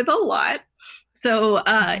grapple with a lot. So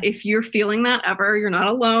if you're feeling that ever, you're not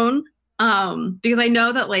alone. Because I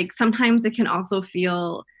know that like sometimes it can also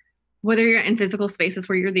feel, whether you're in physical spaces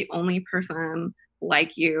where you're the only person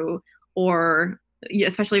like you, or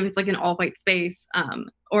especially if it's like an all white space,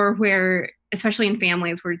 or where, especially in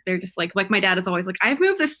families where they're just like my dad is always like, I've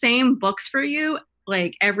moved the same books for you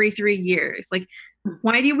like every 3 years. Like,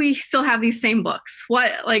 why do we still have these same books?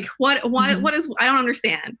 What is, I don't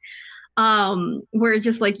understand. Where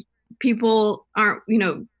just like people aren't,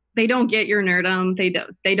 they don't get your nerdum.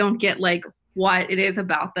 They don't get like what it is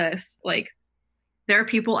about this. Like, there are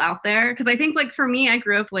people out there, because I think like for me, I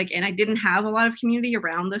grew up like, and I didn't have a lot of community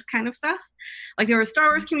around this kind of stuff. Like there was Star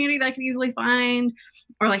Wars community that I could easily find,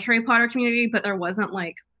 or like Harry Potter community, but there wasn't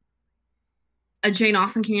like a Jane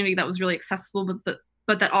Austen community that was really accessible, but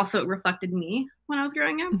that also reflected me when I was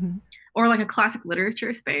growing up, or like a classic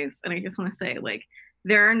literature space. And I just want to say, like,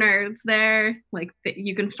 there are nerds there, like that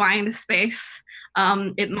you can find a space.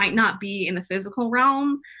 It might not be in the physical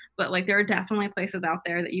realm, but like there are definitely places out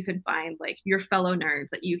there that you can find like your fellow nerds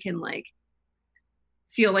that you can like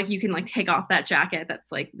feel like you can like take off that jacket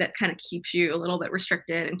that's like that kind of keeps you a little bit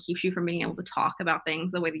restricted and keeps you from being able to talk about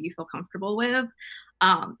things the way that you feel comfortable with.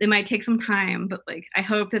 It might take some time, but like I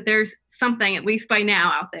hope that there's something at least by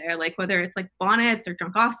now out there, like whether it's like Bonnets or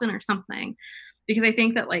Drunk Austin or something, because I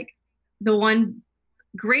think that like the one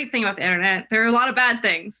great thing about the internet, there are a lot of bad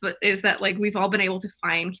things, but is that like we've all been able to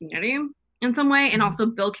find community in some way and also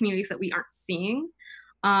build communities that we aren't seeing.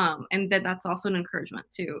 And that's also an encouragement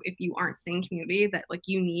too. If you aren't seeing community that like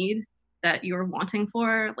you need, that you're wanting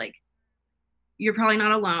for, like you're probably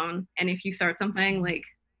not alone. And if you start something, like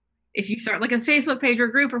if you start like a Facebook page or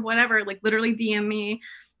group or whatever, like literally DM me,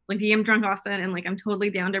 like DM Drunk Austin, and like I'm totally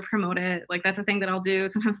down to promote it. Like that's a thing that I'll do.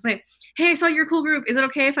 Sometimes I'll say, hey, I saw your cool group. Is it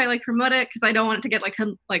okay if I like promote it? Because I don't want it to get like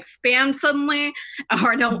spammed suddenly,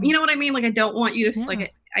 or I don't, you know what I mean? Like I don't want you to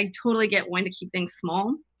like I totally get wanting to keep things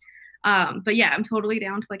small. But yeah, I'm totally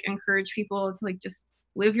down to like encourage people to like just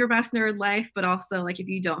live your best nerd life, but also like if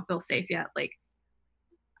you don't feel safe yet, like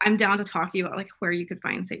I'm down to talk to you about like where you could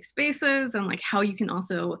find safe spaces and like how you can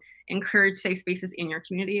also encourage safe spaces in your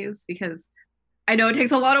communities, because I know it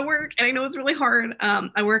takes a lot of work and I know it's really hard.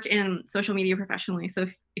 I work in social media professionally. So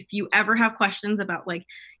if you ever have questions about like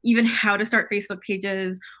even how to start Facebook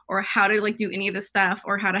pages or how to like do any of this stuff,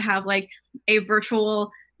 or how to have like a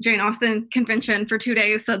virtual Jane Austen convention for 2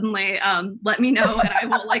 days suddenly, let me know and I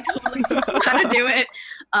will like totally teach you how to do it,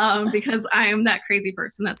 because I am that crazy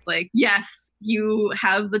person that's like, yes, you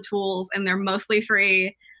have the tools and they're mostly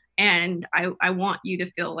free, and I want you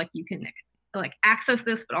to feel like you can like access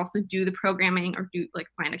this, but also do the programming or do like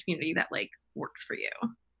find a community that like works for you.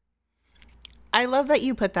 I love that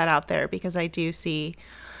you put that out there, because I do see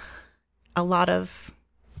a lot of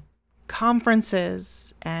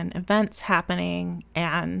conferences and events happening,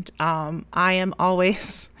 and I am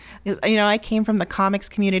always, I came from the comics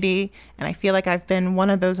community, and I feel like I've been one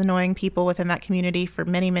of those annoying people within that community for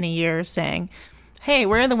many, many years, saying, hey,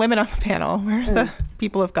 where are the women on the panel? Where are the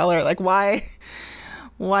people of color? Like, why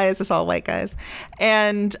is this all white guys?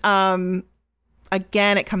 And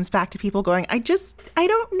again, it comes back to people going, I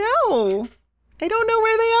don't know. I don't know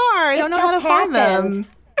where they are. I don't know how to find them.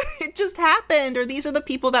 It just happened, or these are the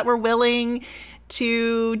people that were willing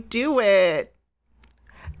to do it.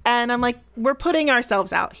 And I'm like, we're putting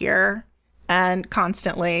ourselves out here and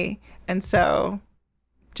constantly. And so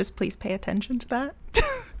just please pay attention to that.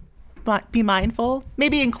 But be mindful.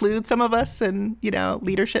 Maybe include some of us in,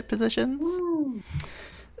 leadership positions. Ooh.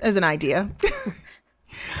 As an idea.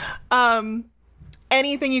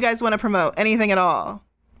 Anything you guys want to promote? Anything at all?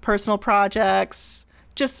 Personal projects?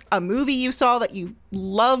 Just a movie you saw that you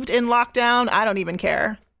loved in lockdown? I don't even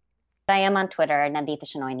care. I am on Twitter, Nandita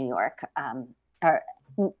Shenoy New York, or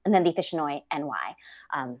Nandita Shenoy NY.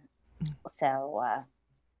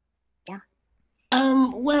 Yeah.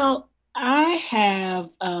 Well, I have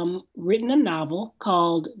written a novel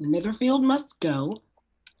called Netherfield Must Go.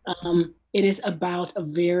 It is about a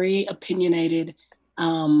very opinionated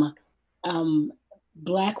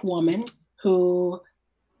Black woman who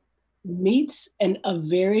meets a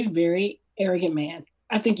very, very arrogant man.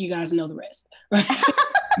 I think you guys know the rest. Right?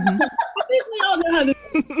 I think we all know how to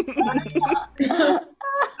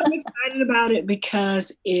I'm excited about it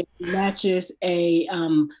because it matches a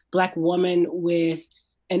Black woman with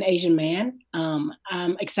an Asian man.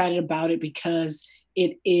 I'm excited about it because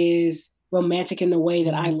it is romantic in the way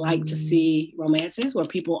that I like to see romances, where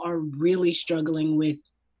people are really struggling with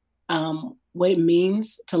what it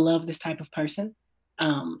means to love this type of person.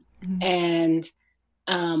 And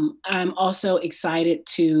I'm also excited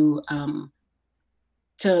to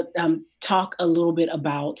talk a little bit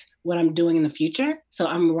about what I'm doing in the future. So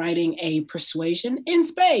I'm writing a persuasion in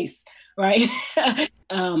space, right?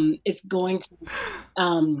 It's going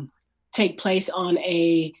to take place on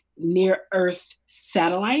a near Earth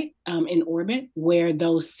satellite in orbit, where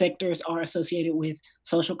those sectors are associated with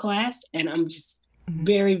social class. And I'm just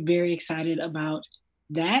very, very excited about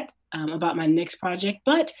that, about my next project.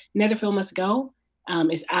 But Netherfield Must Go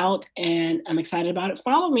is out, and I'm excited about it.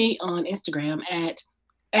 Follow me on Instagram at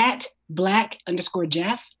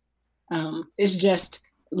Black_Jaff. It's just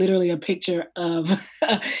literally a picture of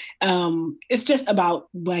it's just about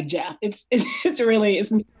Black Jaff. It's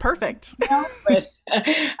perfect. But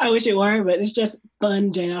I wish it were, but it's just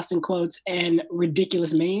fun Jane Austen quotes and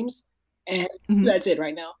ridiculous memes, and that's it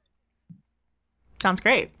right now. Sounds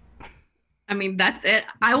great. I mean, that's it.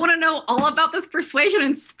 I want to know all about this persuasion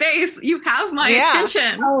in space. You have my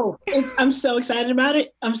attention. Oh, I'm so excited about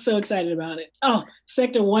it. I'm so excited about it. Oh,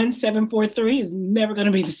 Sector 1743 is never going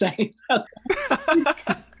to be the same.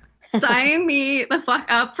 Sign me the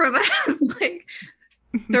fuck up for this. Like,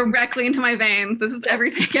 directly into my veins. This is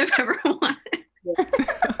everything I've ever wanted.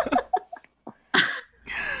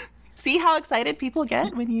 See how excited people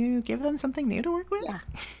get when you give them something new to work with? Yeah.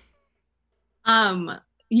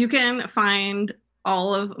 You can find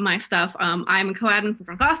all of my stuff. I'm a co-admin from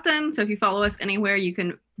Drunk Austin, so if you follow us anywhere, you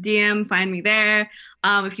can DM, find me there.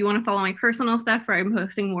 If you want to follow my personal stuff, where I'm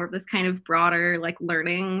posting more of this kind of broader, like,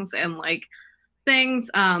 learnings and, like, things,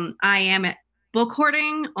 I am at Book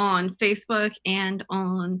Hoarding on Facebook and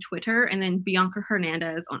on Twitter, and then Bianca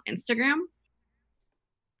Hernandez on Instagram.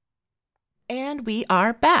 And we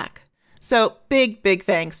are back. So big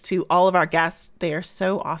thanks to all of our guests. They are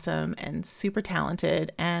so awesome and super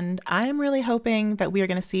talented. And I'm really hoping that we are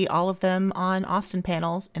going to see all of them on Austen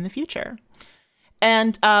panels in the future.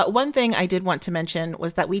 And one thing I did want to mention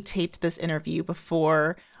was that we taped this interview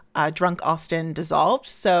before Drunk Austin dissolved.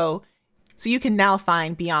 So you can now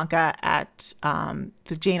find Bianca at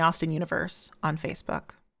the Jane Austen Universe on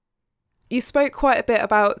Facebook. You spoke quite a bit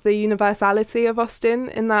about the universality of Austen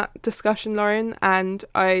in that discussion, Lauren, and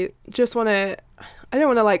I don't want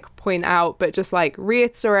to like point out, but just like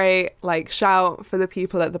reiterate, like shout for the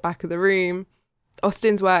people at the back of the room.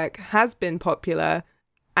 Austen's work has been popular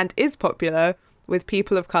and is popular with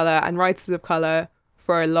people of colour and writers of colour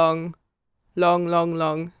for a long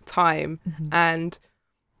time. And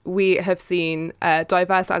we have seen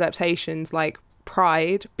diverse adaptations like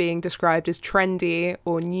Pride being described as trendy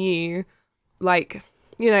or new, like,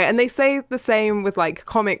 you know, and they say the same with like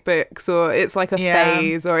comic books, or it's like a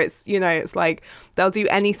phase, or it's, you know, it's like they'll do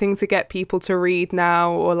anything to get people to read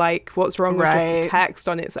now, or like what's wrong with just the text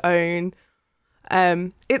on its own.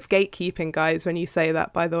 It's gatekeeping, guys, when you say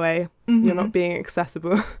that, by the way. You're not being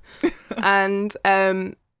accessible. And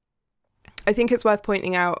I think it's worth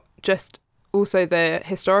pointing out just also the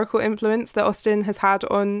historical influence that Austen has had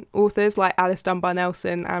on authors like Alice Dunbar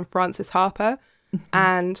Nelson and Frances Harper.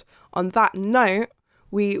 And on that note,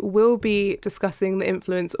 we will be discussing the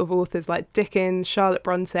influence of authors like Dickens, Charlotte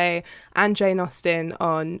Bronte, and Jane Austen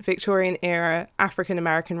on Victorian-era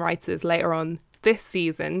African-American writers later on this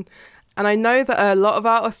season. And I know that a lot of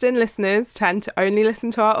our Austen listeners tend to only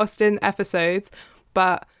listen to our Austen episodes,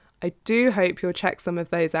 but I do hope you'll check some of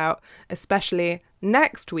those out, especially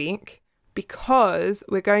next week, because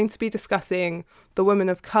we're going to be discussing The Woman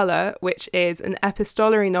of Colour, which is an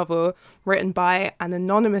epistolary novel written by an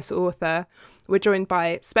anonymous author. We're joined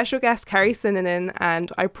by special guest Kerry Sinanen,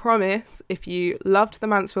 and I promise if you loved the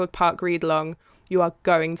Mansfield Park read-along, you are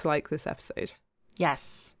going to like this episode.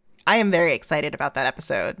 Yes, I am very excited about that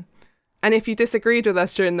episode. And if you disagreed with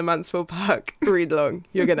us during the Mansfield Park read-along,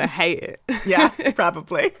 you're going to hate it. Yeah,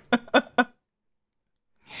 probably.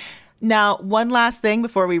 Now, one last thing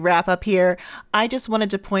before we wrap up here, I just wanted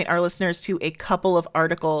to point our listeners to a couple of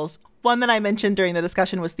articles. One that I mentioned during the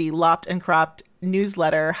discussion was the Lopped and Cropped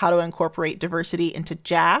newsletter, How to Incorporate Diversity into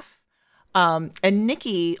JAF. And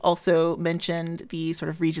Nikki also mentioned the sort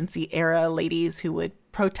of Regency era ladies who would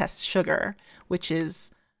protest sugar, which is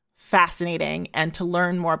fascinating. And to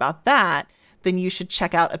learn more about that, then you should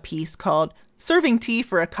check out a piece called Serving Tea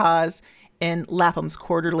for a Cause in Lapham's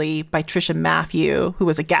Quarterly by Tricia Matthew, who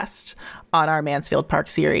was a guest on our Mansfield Park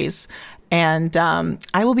series. And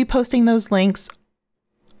I will be posting those links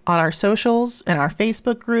on our socials, in our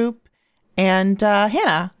Facebook group. And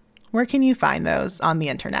Hannah, where can you find those on the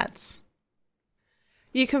internets?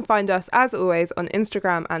 You can find us, as always, on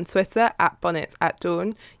Instagram and Twitter at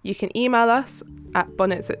bonnets@dawn. You can email us at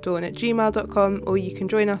bonnets@dawn@gmail.com, or you can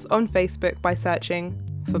join us on Facebook by searching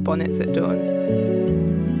for Bonnets at Dawn.